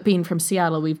 4. But being from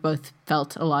Seattle, we've both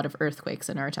felt a lot of earthquakes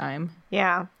in our time.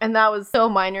 Yeah, and that was so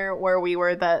minor where we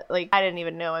were that, like, I didn't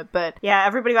even know it. But yeah,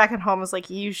 everybody back at home was like,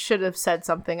 you should have said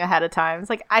something ahead of time. It's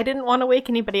like, I didn't want to wake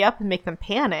anybody up and make them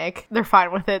panic. They're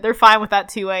fine with it. They're fine with that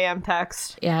 2 a.m.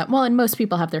 text. Yeah, well, and most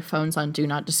people have their phones on Do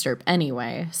Not Disturb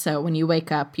anyway. So when you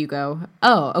wake up, you go,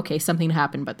 oh, okay, something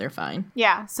happened, but they're fine.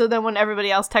 Yeah, so then when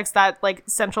everybody else texts that, like,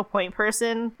 central point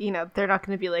person, you know, they're not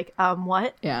going to be like,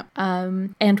 what? Yeah.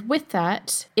 And with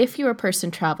that, if you're a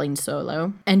person traveling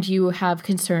solo and you have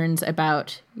concerns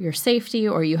about your safety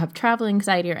or you have travel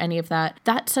anxiety or any of that,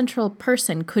 that central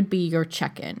person could be your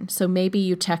check-in. So maybe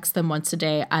you text them once a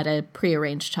day at a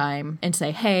prearranged time and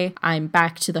say, hey, I'm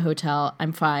back to the hotel.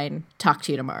 I'm fine. Talk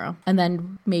to you tomorrow. And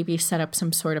then maybe set up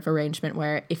some sort of arrangement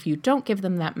where if you don't give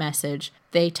them that message,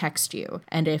 they text you.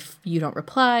 And if you don't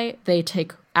reply, they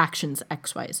take actions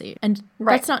XYZ. And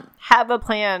that's not... Have a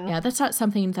plan. Yeah, that's not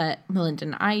something that Melinda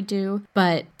and I do,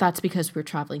 but that's because we're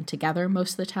traveling together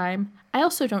most of the time. I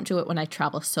also don't do it when I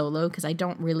travel solo because I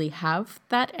don't really have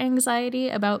that anxiety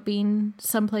about being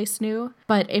someplace new.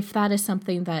 But if that is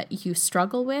something that you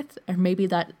struggle with, or maybe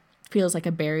that feels like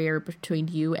a barrier between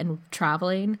you and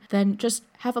traveling, then just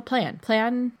have a plan.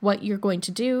 Plan what you're going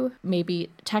to do. Maybe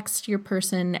text your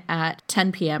person at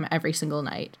 10 p.m. every single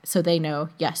night so they know,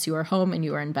 yes, you are home and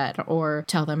you are in bed. Or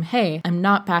tell them, hey, I'm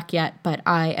not back yet, but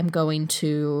I am going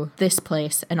to this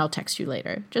place and I'll text you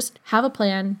later. Just have a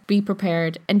plan, be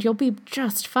prepared, and you'll be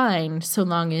just fine so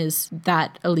long as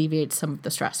that alleviates some of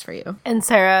the stress for you. And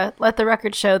Sarah, let the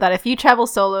record show that if you travel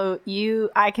solo,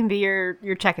 I can be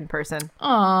your check-in person.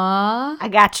 Aww. I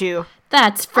got you.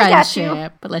 That's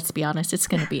friendship. But let's be honest, it's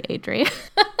going to be Adri.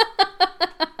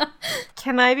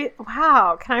 Can I be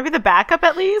the backup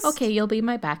at least? Okay, you'll be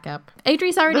my backup.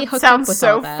 Adri's already hooked up sounds with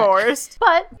so all that. Forced.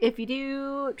 But if you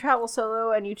do travel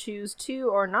solo and you choose to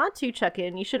or not to check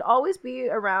in, you should always be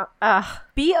aware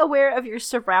of your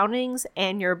surroundings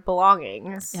and your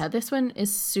belongings. Yeah, this one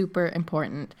is super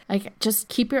important. Like, just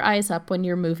keep your eyes up when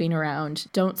you're moving around.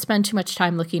 Don't spend too much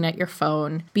time looking at your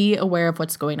phone. Be aware of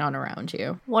what's going on around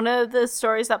you. One of the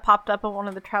stories that popped up in one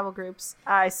of the travel groups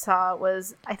I saw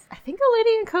was, I think a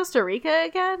lady in Costa Rica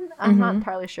again. I'm not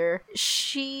entirely sure.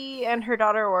 She and her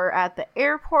daughter were at the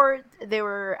airport. They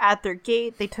were at their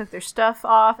gate. They took their stuff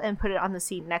off and put it on the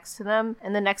seat next to them.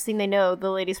 And the next thing they know, the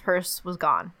lady's purse was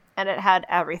gone. And it had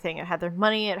everything. It had their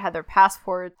money. It had their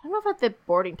passport. I don't know if it had the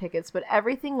boarding tickets, but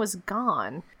everything was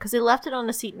gone because they left it on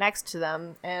the seat next to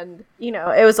them. And, you know,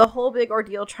 it was a whole big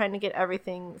ordeal trying to get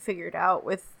everything figured out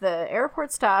with the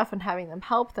airport staff and having them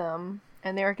help them.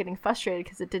 And they were getting frustrated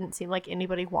because it didn't seem like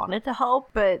anybody wanted to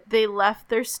help, but they left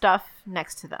their stuff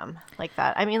next to them like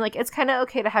that. I mean, like, it's kind of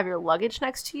okay to have your luggage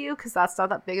next to you because that's not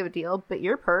that big of a deal, but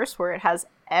your purse where it has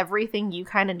everything you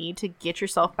kind of need to get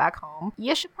yourself back home,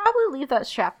 you should probably leave that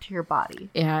strapped to your body.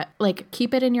 Yeah, like,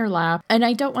 keep it in your lap. And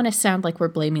I don't want to sound like we're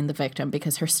blaming the victim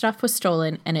because her stuff was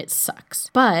stolen and it sucks.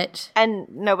 And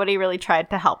nobody really tried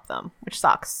to help them, which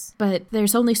sucks. But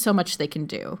there's only so much they can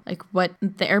do. Like,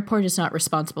 the airport is not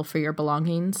responsible for your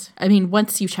belongings. I mean,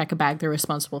 once you check a bag, they're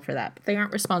responsible for that. But they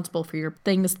aren't responsible for your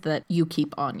things that you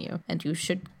keep on you. And you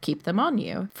should keep them on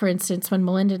you. For instance, when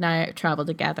Melinda and I travel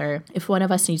together, if one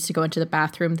of us needs to go into the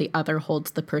bathroom, the other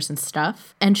holds the person's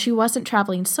stuff. And she wasn't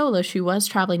traveling solo, she was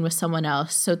traveling with someone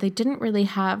else, so they didn't really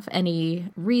have any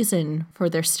reason for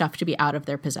their stuff to be out of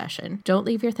their possession. Don't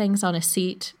leave your things on a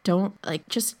seat. Don't,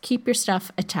 just keep your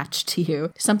stuff attached to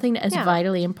you. Something as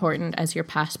vitally important as your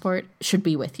passport should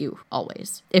be with you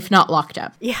always, if not locked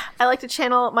up. Yeah, I like to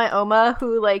channel my Oma,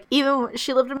 who, even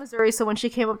she lived in Missouri, so when she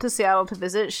came up to Seattle to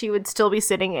visit, she would still be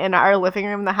sitting in our living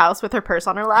room in the house with her purse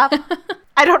on her lap.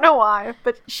 I don't know why,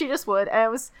 but she just would. And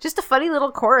it was just a funny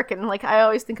little quirk. And I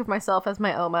always think of myself as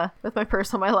my Oma with my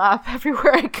purse on my lap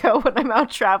everywhere I go when I'm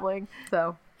out traveling.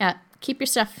 So yeah, keep your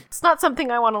stuff. It's not something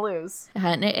I want to lose.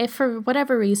 And if for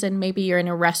whatever reason, maybe you're in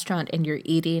a restaurant and you're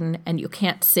eating and you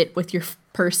can't sit with your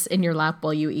purse in your lap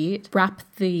while you eat, wrap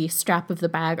the strap of the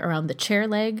bag around the chair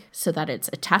leg so that it's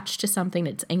attached to something,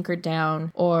 it's anchored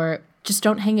down, or just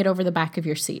don't hang it over the back of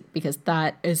your seat, because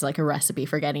that is a recipe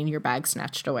for getting your bag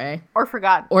snatched away. Or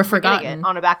forgotten. Forgetting it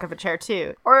on the back of a chair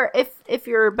too. Or if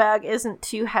your bag isn't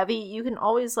too heavy, you can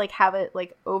always have it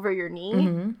over your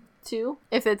knee. Too,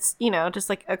 if it's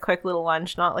just a quick little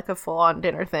lunch, not a full-on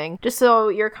dinner thing, just so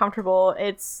you're comfortable,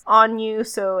 it's on you,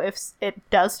 so if it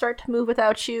does start to move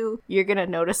without you, you're gonna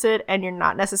notice it and you're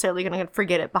not necessarily gonna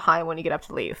forget it behind when you get up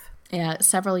to leave. Yeah,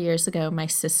 several years ago, my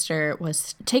sister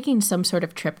was taking some sort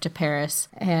of trip to Paris,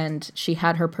 and she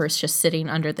had her purse just sitting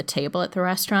under the table at the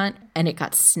restaurant, and it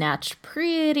got snatched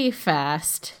pretty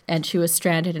fast, and she was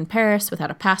stranded in Paris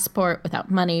without a passport, without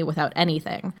money, without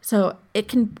anything. So it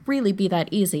can really be that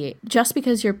easy. Just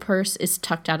because your purse is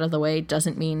tucked out of the way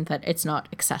doesn't mean that it's not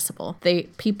accessible.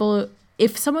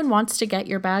 If someone wants to get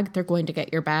your bag, they're going to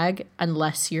get your bag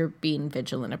unless you're being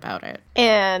vigilant about it.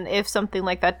 And if something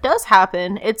like that does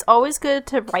happen, it's always good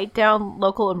to write down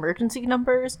local emergency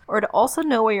numbers, or to also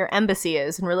know where your embassy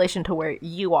is in relation to where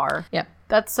you are. Yep.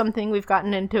 That's something we've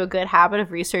gotten into a good habit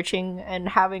of researching and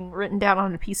having written down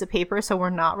on a piece of paper, so we're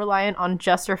not reliant on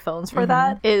just our phones for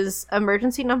that, is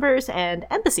emergency numbers and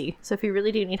embassy. So if you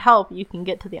really do need help, you can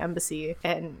get to the embassy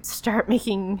and start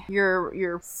making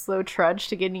your slow trudge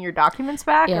to getting your documents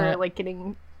back, or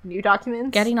getting new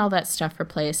documents. Getting all that stuff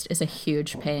replaced is a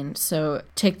huge pain, so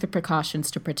take the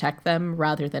precautions to protect them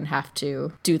rather than have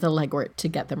to do the legwork to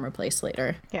get them replaced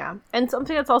later. Yeah, and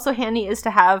something that's also handy is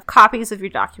to have copies of your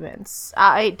documents.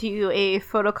 I do a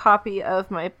photocopy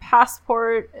of my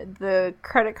passport, the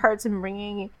credit cards I'm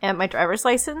bringing, and my driver's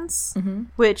license,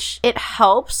 which it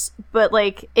helps, but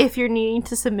if you're needing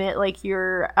to submit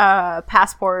your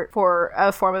passport for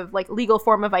a form of legal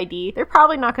form of ID, they're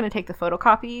probably not going to take the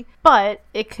photocopy, but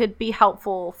it could be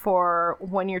helpful for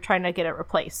when you're trying to get it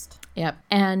replaced. Yep.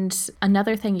 And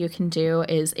another thing you can do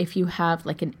is, if you have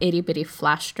an itty bitty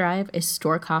flash drive, is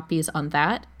store copies on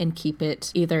that and keep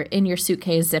it either in your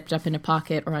suitcase zipped up in a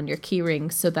pocket or on your key ring,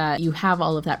 so that you have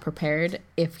all of that prepared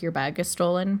if your bag is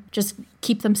stolen. Just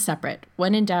keep them separate.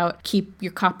 When in doubt, keep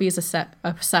your copies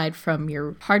aside from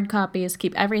your hard copies.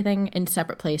 Keep everything in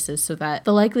separate places, so that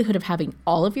the likelihood of having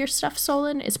all of your stuff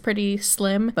stolen is pretty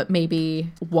slim, but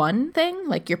maybe one thing,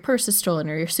 your purse is stolen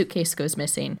or your suitcase goes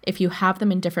missing, if you have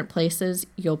them in different places,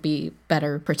 you'll be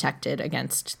better protected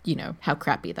against, how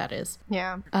crappy that is.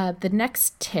 Yeah. The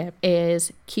next tip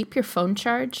is keep your phone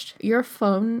charged. Your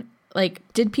phone,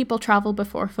 did people travel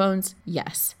before phones?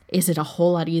 Yes. Is it a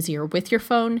whole lot easier with your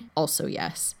phone? Also,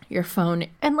 yes. Your phone...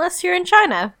 Unless you're in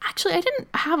China. Actually, I didn't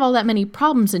have all that many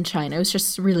problems in China. It was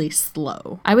just really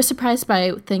slow. I was surprised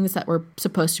by things that were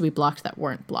supposed to be blocked that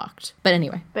weren't blocked. But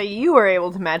anyway. That you were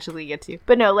able to magically get to.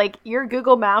 But no, your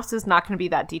Google Maps is not going to be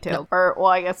that detailed. No. Or, well,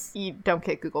 I guess you don't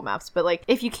get Google Maps. But,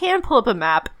 if you can pull up a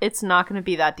map, it's not going to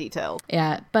be that detailed.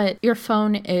 Yeah, but your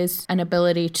phone is an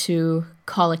ability to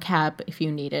call a cab if you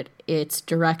need it. It's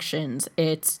directions.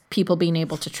 It's people being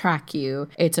able to track you.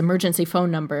 It's emergency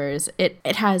phone numbers. It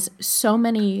has so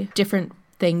many different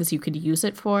things you could use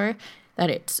it for that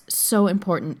it's so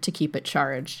important to keep it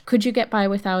charged. Could you get by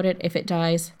without it if it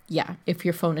dies? Yeah. If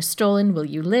your phone is stolen, will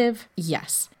you live?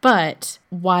 Yes. But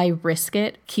why risk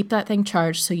it? Keep that thing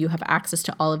charged so you have access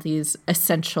to all of these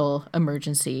essential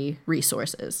emergency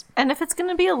resources. And if it's going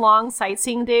to be a long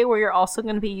sightseeing day where you're also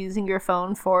going to be using your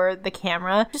phone for the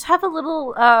camera, just have a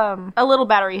little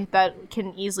battery that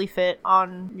can easily fit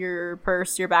on your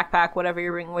purse, your backpack, whatever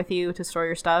you're bringing with you to store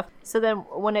your stuff. So then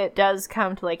when it does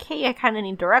come to hey, I kind of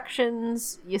need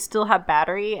directions, you still have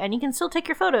battery and you can still take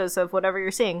your photos of whatever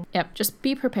you're seeing. Yep. Just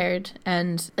be prepared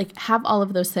and have all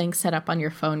of those things set up on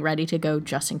your phone ready to go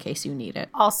just in case you need it.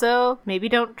 Also, maybe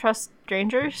don't trust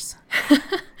strangers?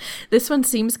 This one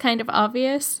seems kind of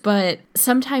obvious, but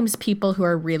sometimes people who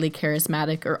are really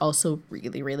charismatic are also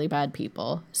really, really bad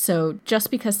people. So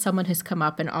just because someone has come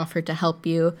up and offered to help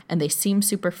you and they seem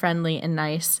super friendly and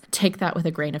nice, take that with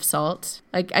a grain of salt.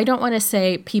 Like, I don't want to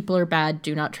say people are bad,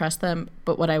 do not trust them,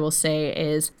 but what I will say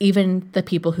is even the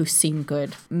people who seem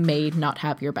good may not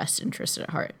have your best interest at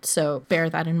heart. So bear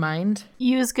that in mind.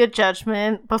 Use good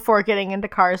judgment before getting into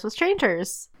cars with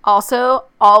strangers. Also,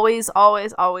 always,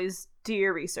 always, always do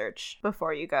your research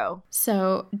before you go.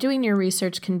 So doing your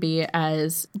research can be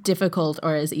as difficult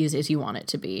or as easy as you want it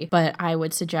to be, but I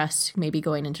would suggest maybe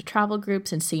going into travel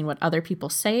groups and seeing what other people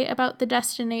say about the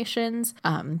destinations,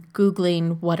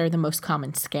 Googling what are the most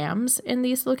common scams in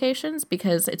these locations,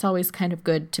 because it's always kind of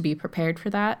good to be prepared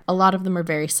for that. A lot of them are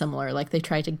very similar, like they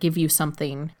try to give you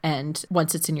something and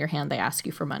once it's in your hand, they ask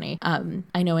you for money.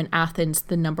 I know in Athens,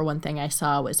 the number one thing I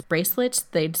saw was bracelets.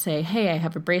 They'd say, hey, I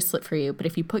have a bracelet for you, but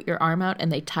if you put your arm out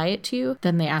and they tie it to you,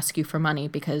 then they ask you for money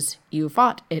because you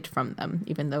bought it from them,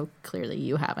 even though clearly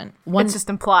you haven't. It's just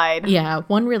implied. Yeah,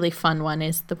 one really fun one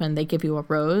is when they give you a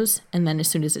rose and then as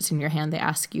soon as it's in your hand, they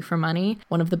ask you for money.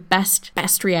 One of the best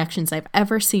reactions I've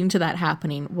ever seen to that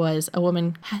happening was a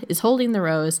woman is holding the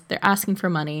rose, they're asking for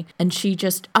money, and she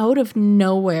just out of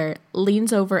nowhere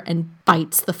leans over and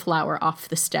bites the flower off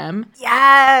the stem.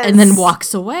 Yes! And then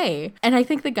walks away. And I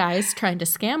think the guys trying to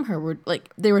scam her were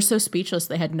like, they were so speechless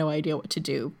they had no idea what to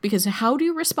do. Because how do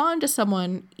you respond to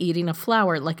someone eating a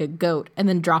flower like a goat and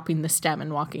then dropping the stem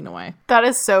and walking away? That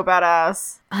is so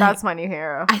badass. That's my new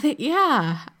hero.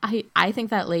 I think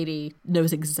that lady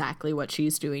knows exactly what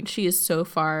she's doing. She is so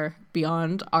far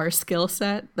beyond our skill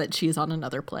set that she's on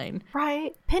another plane.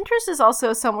 Right. Pinterest is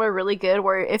also somewhere really good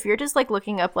where if you're just like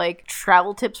looking up like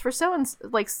travel tips for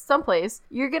like someplace,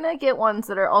 you're gonna get ones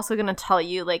that are also gonna tell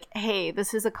you like, hey,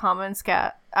 this is a common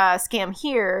scam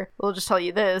here. We'll just tell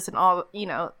you this and all,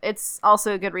 it's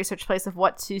also a good research place of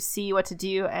what to see, what to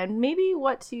do, and maybe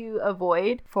what to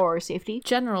avoid for safety.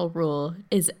 General rule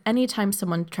is anytime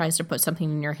someone tries to put something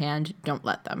in your hand, don't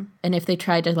let them. And if they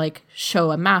try to like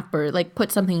show a map or like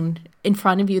put something in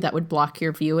front of you that would block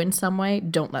your view in some way,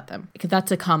 don't let them. Because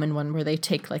that's a common one where they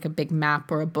take like a big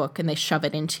map or a book and they shove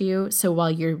it into you. So while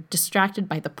you're distracted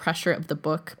by the pressure of the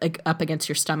book, like up against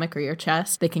your stomach or your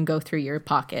chest, they can go through your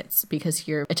pockets because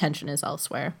your attention is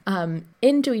elsewhere.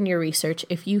 In doing your research,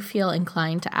 if you feel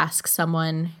inclined to ask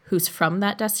someone who's from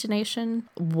that destination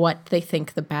what they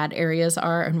think the bad areas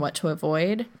are and what to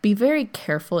avoid, be very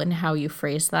careful in how you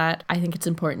phrase that. I think it's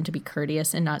important to be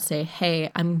courteous and not say,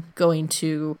 hey, I'm going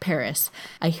to Paris.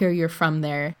 I hear you're from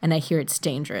there and I hear it's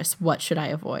dangerous. What should I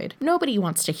avoid? Nobody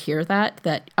wants to hear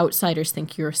that outsiders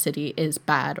think your city is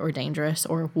bad or dangerous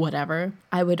or whatever.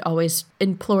 I would always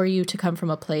implore you to come from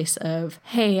a place of,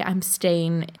 hey,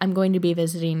 I'm going to be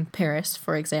visiting Paris,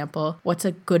 for example. What's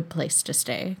a good place to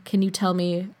stay? Can you tell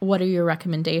me what are your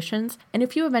recommendations? And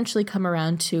if you eventually come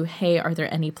around to, hey, are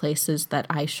there any places that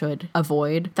I should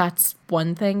avoid? That's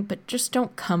one thing, but just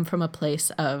don't come from a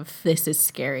place of this is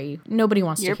scary. Nobody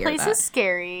wants to hear that. Your place is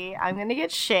scary. I'm going to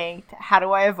get shanked. How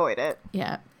do I avoid it?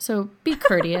 Yeah. So be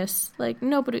courteous. Like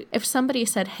nobody, if somebody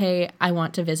said, hey, I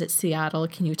want to visit Seattle,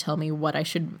 can you tell me what I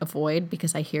should avoid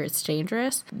because I hear it's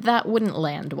dangerous? That wouldn't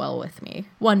land well with me.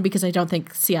 One, because I don't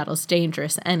think Seattle's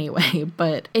dangerous anyway,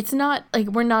 but it's not like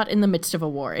we're not in the midst of a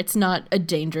war. It's not a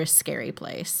dangerous, scary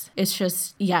place. It's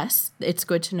just, yes, it's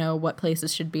good to know what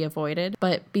places should be avoided,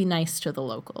 but be nice to the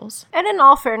locals. And in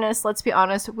all fairness, let's be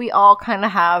honest, we all kind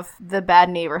of have the bad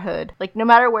neighborhood. Like no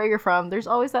matter where you're from, there's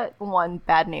always that one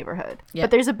bad neighborhood. Yep.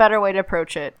 But there's a better way to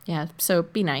approach it. Yeah, so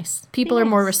be nice. People are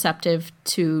more receptive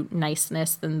to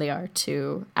niceness than they are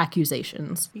to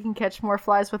accusations. You can catch more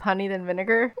flies with honey than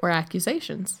vinegar. Or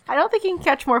accusations. I don't think you can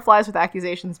catch more flies with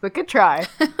accusations, but good try.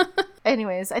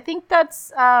 Anyways, I think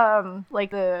that's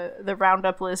like the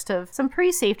roundup list of some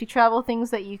pre-safety travel things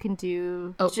that you can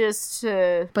do just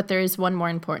to... But there is one more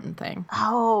important thing.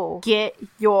 Oh, get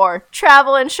your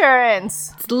travel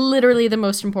insurance. It's literally the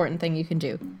most important thing you can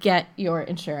do. Get your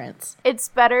insurance. It's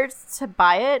better to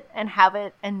buy it and have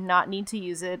it and not need to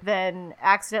use it than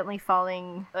accidentally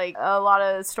falling. Like a lot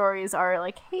of stories are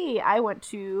like, hey, I went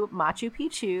to Machu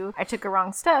Picchu. I took a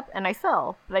wrong step and I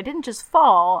fell. But I didn't just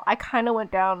fall. I kind of went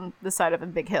down the side of a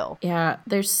big hill. Yeah,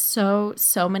 there's so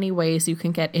many ways you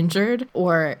can get injured,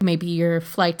 or maybe your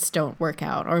flights don't work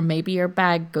out, or maybe your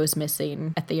bag goes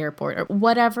missing at the airport, or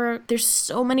whatever. There's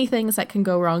so many things that can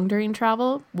go wrong during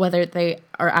travel, whether they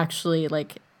are actually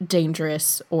like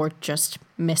dangerous or just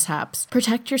mishaps,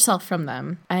 protect yourself from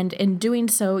them. And in doing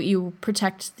so, you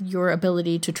protect your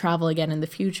ability to travel again in the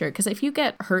future. Because if you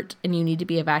get hurt and you need to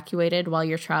be evacuated while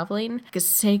you're traveling,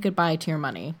 just say goodbye to your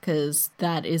money, because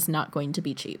that is not going to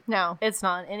be cheap. No, it's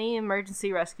not. Any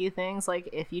emergency rescue things, like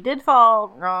if you did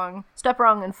step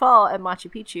wrong and fall at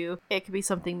Machu Picchu, it could be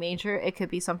something major. It could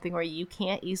be something where you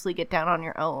can't easily get down on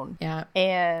your own. Yeah.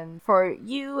 And for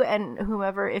you and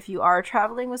whomever, if you are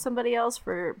traveling with somebody else,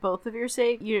 for both of your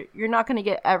sake, you're not going to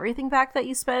get everything back that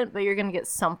you spent, but you're going to get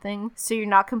something. So you're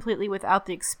not completely without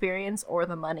the experience or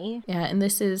the money. Yeah, and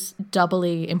this is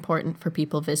doubly important for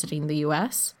people visiting the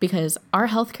US because our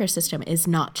healthcare system is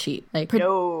not cheap. Like,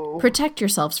 No. protect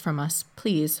yourselves from us.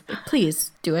 Please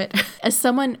do it. As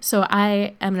someone, so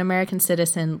I am an American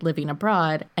citizen living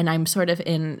abroad, and I'm sort of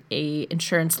in a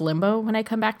insurance limbo when I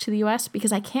come back to the US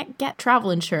because I can't get travel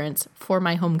insurance for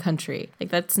my home country. Like,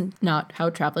 that's not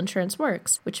how travel insurance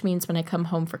works, which means when I come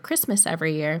home for Christmas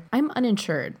every year, I'm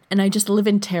uninsured. And I just live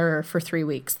in terror for 3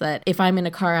 weeks that if I'm in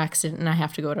a car accident and I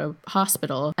have to go to a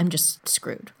hospital, I'm just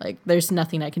screwed. Like, there's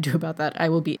nothing I can do about that. I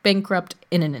will be bankrupt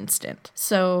in an instant.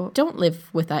 So don't live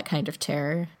with that kind of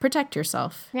terror. Protect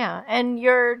yourself. Yeah, and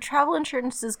your travel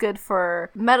insurance is good for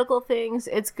medical things.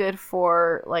 It's good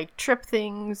for, like, trip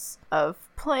things, of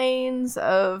planes,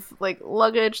 of, like,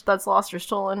 luggage that's lost or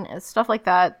stolen, and stuff like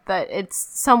that, that it's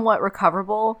somewhat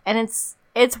recoverable, and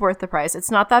it's worth the price.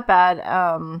 It's not that bad.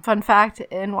 Fun fact,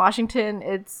 in Washington,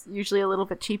 it's usually a little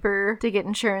bit cheaper to get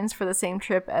insurance for the same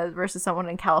trip as versus someone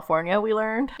in California, we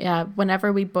learned. Yeah,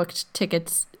 whenever we booked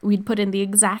tickets, we'd put in the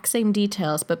exact same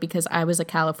details, but because I was a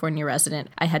California resident,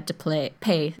 I had to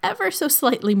pay ever so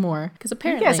slightly more. Because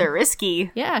apparently... You guys are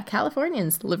risky. Yeah,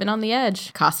 Californians living on the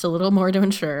edge. Cost a little more to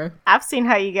insure. I've seen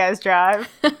how you guys drive.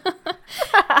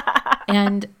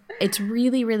 And it's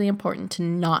really, really important to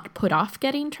not put off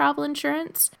getting travel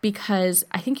insurance because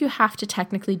I think you have to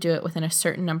technically do it within a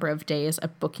certain number of days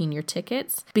of booking your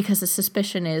tickets, because the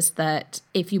suspicion is that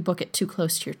if you book it too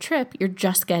close to your trip, you're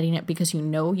just getting it because you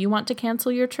know you want to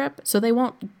cancel your trip, so they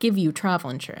won't give you travel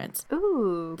insurance.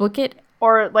 Ooh. Book it.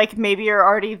 Or, like, maybe you're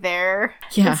already there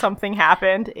and something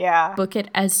happened. Yeah. Book it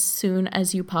as soon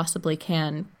as you possibly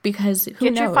can, because who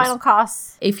knows? Get your final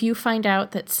costs. If you find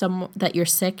out that you're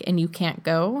sick and you can't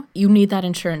go, you need that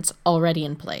insurance already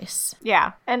in place.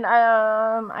 Yeah. And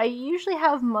I usually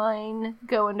have mine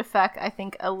go into effect, I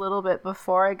think, a little bit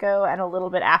before I go and a little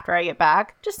bit after I get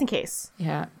back, just in case.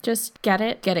 Yeah. Just get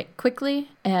it quickly.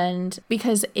 And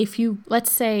because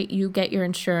let's say you get your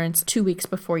insurance 2 weeks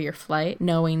before your flight,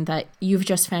 knowing that you've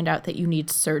just found out that you need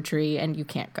surgery and you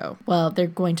can't go. Well, they're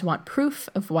going to want proof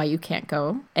of why you can't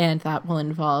go, and that will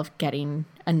involve getting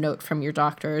a note from your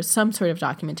doctor, some sort of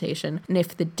documentation. And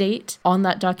if the date on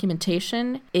that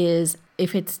documentation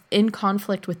if it's in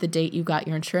conflict with the date you got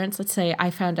your insurance, let's say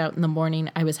I found out in the morning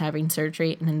I was having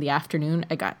surgery and in the afternoon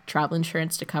I got travel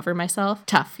insurance to cover myself,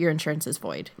 tough, your insurance is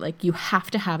void. Like, you have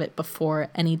to have it before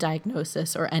any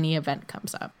diagnosis or any event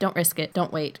comes up. Don't risk it.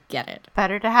 Don't wait. Get it.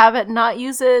 Better to have it, not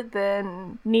use it,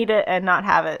 than need it and not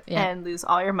have it and lose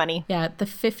all your money. Yeah, the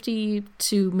 $50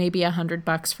 to maybe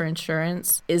 $100 for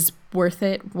insurance is worth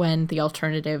it when the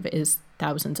alternative is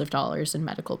thousands of dollars in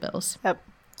medical bills. Yep.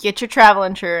 Get your travel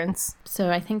insurance. So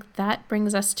I think that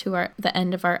brings us to the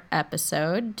end of our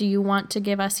episode. Do you want to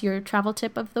give us your travel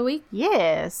tip of the week?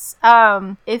 Yes.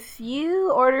 If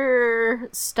you order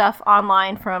stuff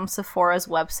online from Sephora's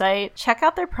website, check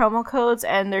out their promo codes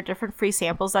and their different free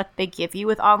samples that they give you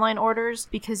with online orders,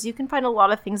 because you can find a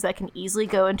lot of things that can easily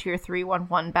go into your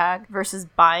 311 bag versus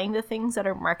buying the things that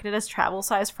are marketed as travel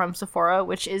size from Sephora,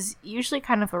 which is usually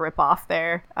kind of a ripoff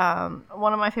there.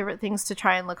 One of my favorite things to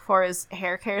try and look for is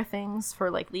hair care things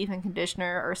for, like, leave-in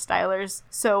conditioner or stylers,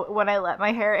 so when I let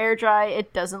my hair air dry,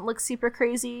 it doesn't look super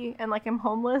crazy and like I'm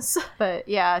homeless. But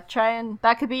yeah,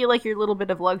 that could be like your little bit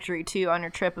of luxury too on your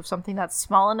trip, of something that's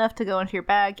small enough to go into your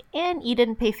bag and you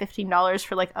didn't pay $15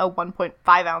 for like a 1.5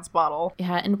 ounce bottle.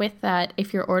 Yeah, and with that,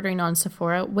 if you're ordering on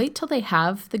Sephora, wait till they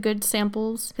have the good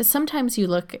samples, because sometimes you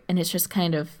look and it's just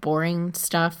kind of boring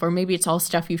stuff, or maybe it's all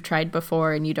stuff you've tried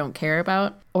before and you don't care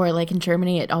about. Or like in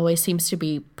Germany, it always seems to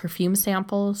be perfume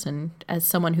samples. And as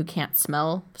someone who can't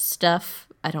smell stuff,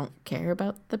 I don't care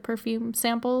about the perfume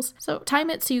samples. So time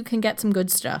it so you can get some good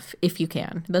stuff if you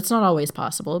can. That's not always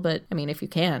possible, but I mean, if you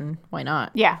can, why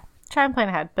not? Yeah. Try and plan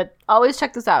ahead, but Always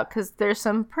check this out because there's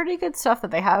some pretty good stuff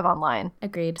that they have online.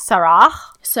 Agreed. Sarah?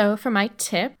 So for my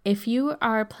tip, if you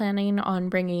are planning on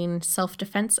bringing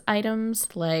self-defense items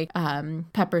like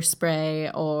pepper spray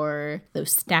or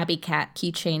those stabby cat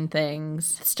keychain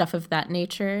things, stuff of that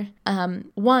nature,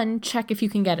 one, check if you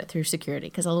can get it through security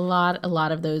because a lot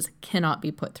of those cannot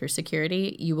be put through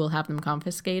security. You will have them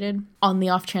confiscated. On the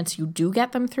off chance you do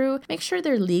get them through, make sure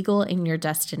they're legal in your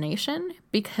destination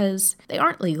because they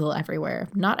aren't legal everywhere.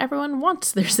 Not everyone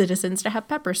wants their citizens to have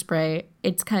pepper spray.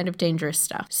 It's kind of dangerous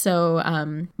stuff. So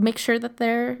make sure that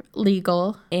they're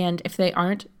legal, and if they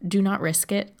aren't, do not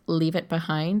risk it. Leave it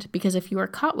behind, because if you are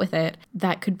caught with it,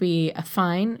 that could be a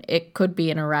fine. It could be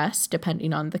an arrest,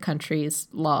 depending on the country's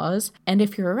laws. And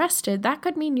if you're arrested, that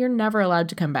could mean you're never allowed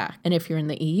to come back. And if you're in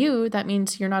the EU, that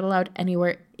means you're not allowed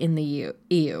anywhere in the EU.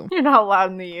 You're not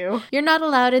allowed in the EU. You're not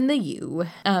allowed in the EU.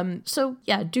 So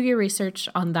yeah, do your research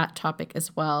on that topic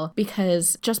as well,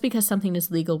 because just because something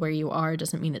is legal where you are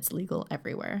doesn't mean it's legal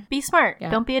everywhere. Be smart.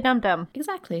 Yeah. Don't be a dum-dum.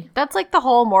 Exactly. That's like the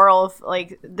whole moral of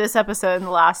like this episode and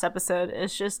the last episode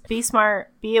is just be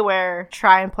smart, be aware,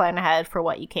 try and plan ahead for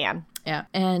what you can. Yeah.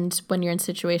 And when you're in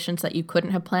situations that you couldn't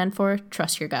have planned for,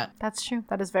 trust your gut. That's true.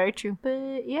 That is very true.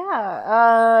 But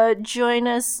yeah, join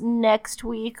us next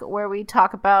week where we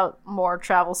talk about more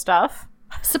travel stuff.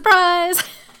 Surprise!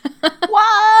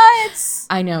 What?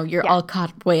 I know, you're all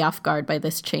caught way off guard by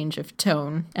this change of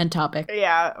tone and topic.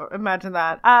 Yeah, imagine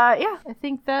that. Yeah, I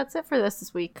think that's it for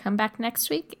this week. Come back next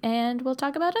week and we'll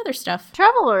talk about other stuff.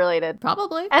 Travel related.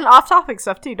 Probably. And off-topic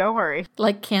stuff too, don't worry.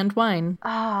 Like canned wine.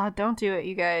 Don't do it,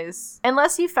 you guys.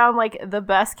 Unless you found like the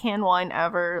best canned wine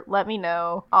ever, let me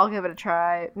know. I'll give it a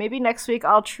try. Maybe next week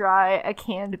I'll try a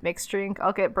canned mixed drink.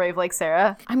 I'll get brave like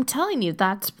Sarah. I'm telling you,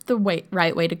 that's the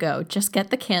right way to go. Just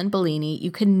get the canned Bellini. You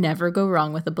can never go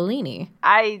wrong with a Bellini.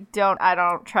 I don't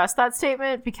trust that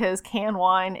statement because canned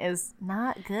wine is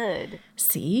not good.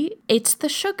 See? It's the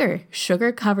sugar.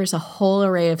 Sugar covers a whole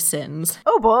array of sins.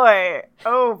 Oh boy.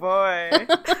 Oh boy.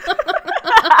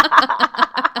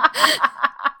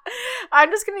 I'm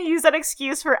just going to use that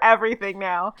excuse for everything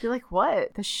now. You're like,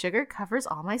 what? The sugar covers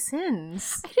all my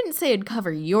sins. I didn't say it'd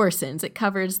cover your sins. It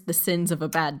covers the sins of a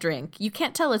bad drink. You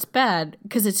can't tell it's bad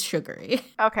because it's sugary.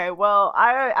 Okay, well,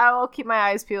 I will keep my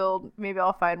eyes peeled. Maybe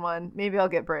I'll find one. Maybe I'll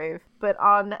get brave. But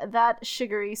on that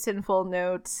sugary, sinful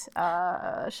note,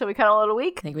 shall we call it a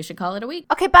week? I think we should call it a week.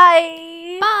 Okay,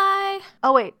 bye! Bye!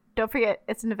 Oh, wait. Don't forget,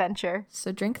 it's an adventure.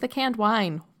 So drink the canned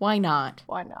wine. Why not?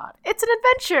 Why not? It's an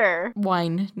adventure.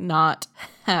 Wine not.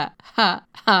 Ha, ha,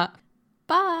 ha.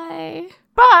 Bye.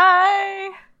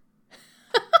 Bye.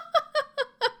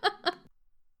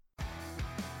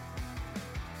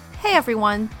 Hey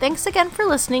everyone, thanks again for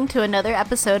listening to another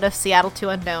episode of Seattle to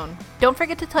Unknown. Don't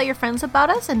forget to tell your friends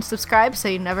about us and subscribe so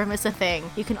you never miss a thing.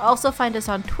 You can also find us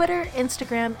on Twitter,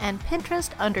 Instagram, and Pinterest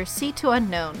under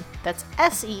C2Unknown. That's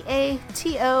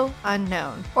SEATO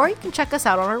Unknown. Or you can check us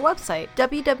out on our website,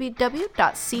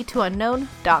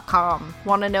 www.c2unknown.com.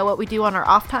 Want to know what we do on our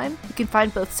off time? You can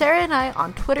find both Sarah and I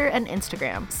on Twitter and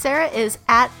Instagram. Sarah is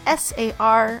at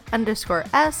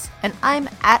SAR_S, and I'm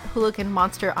at Hooligan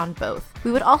Monster on both.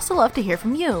 We would also love to hear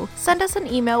from you. Send us an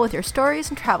email with your stories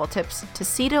and travel tips to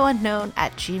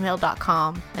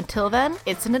c2unknown@gmail.com. Until then,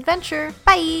 it's an adventure.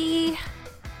 Bye!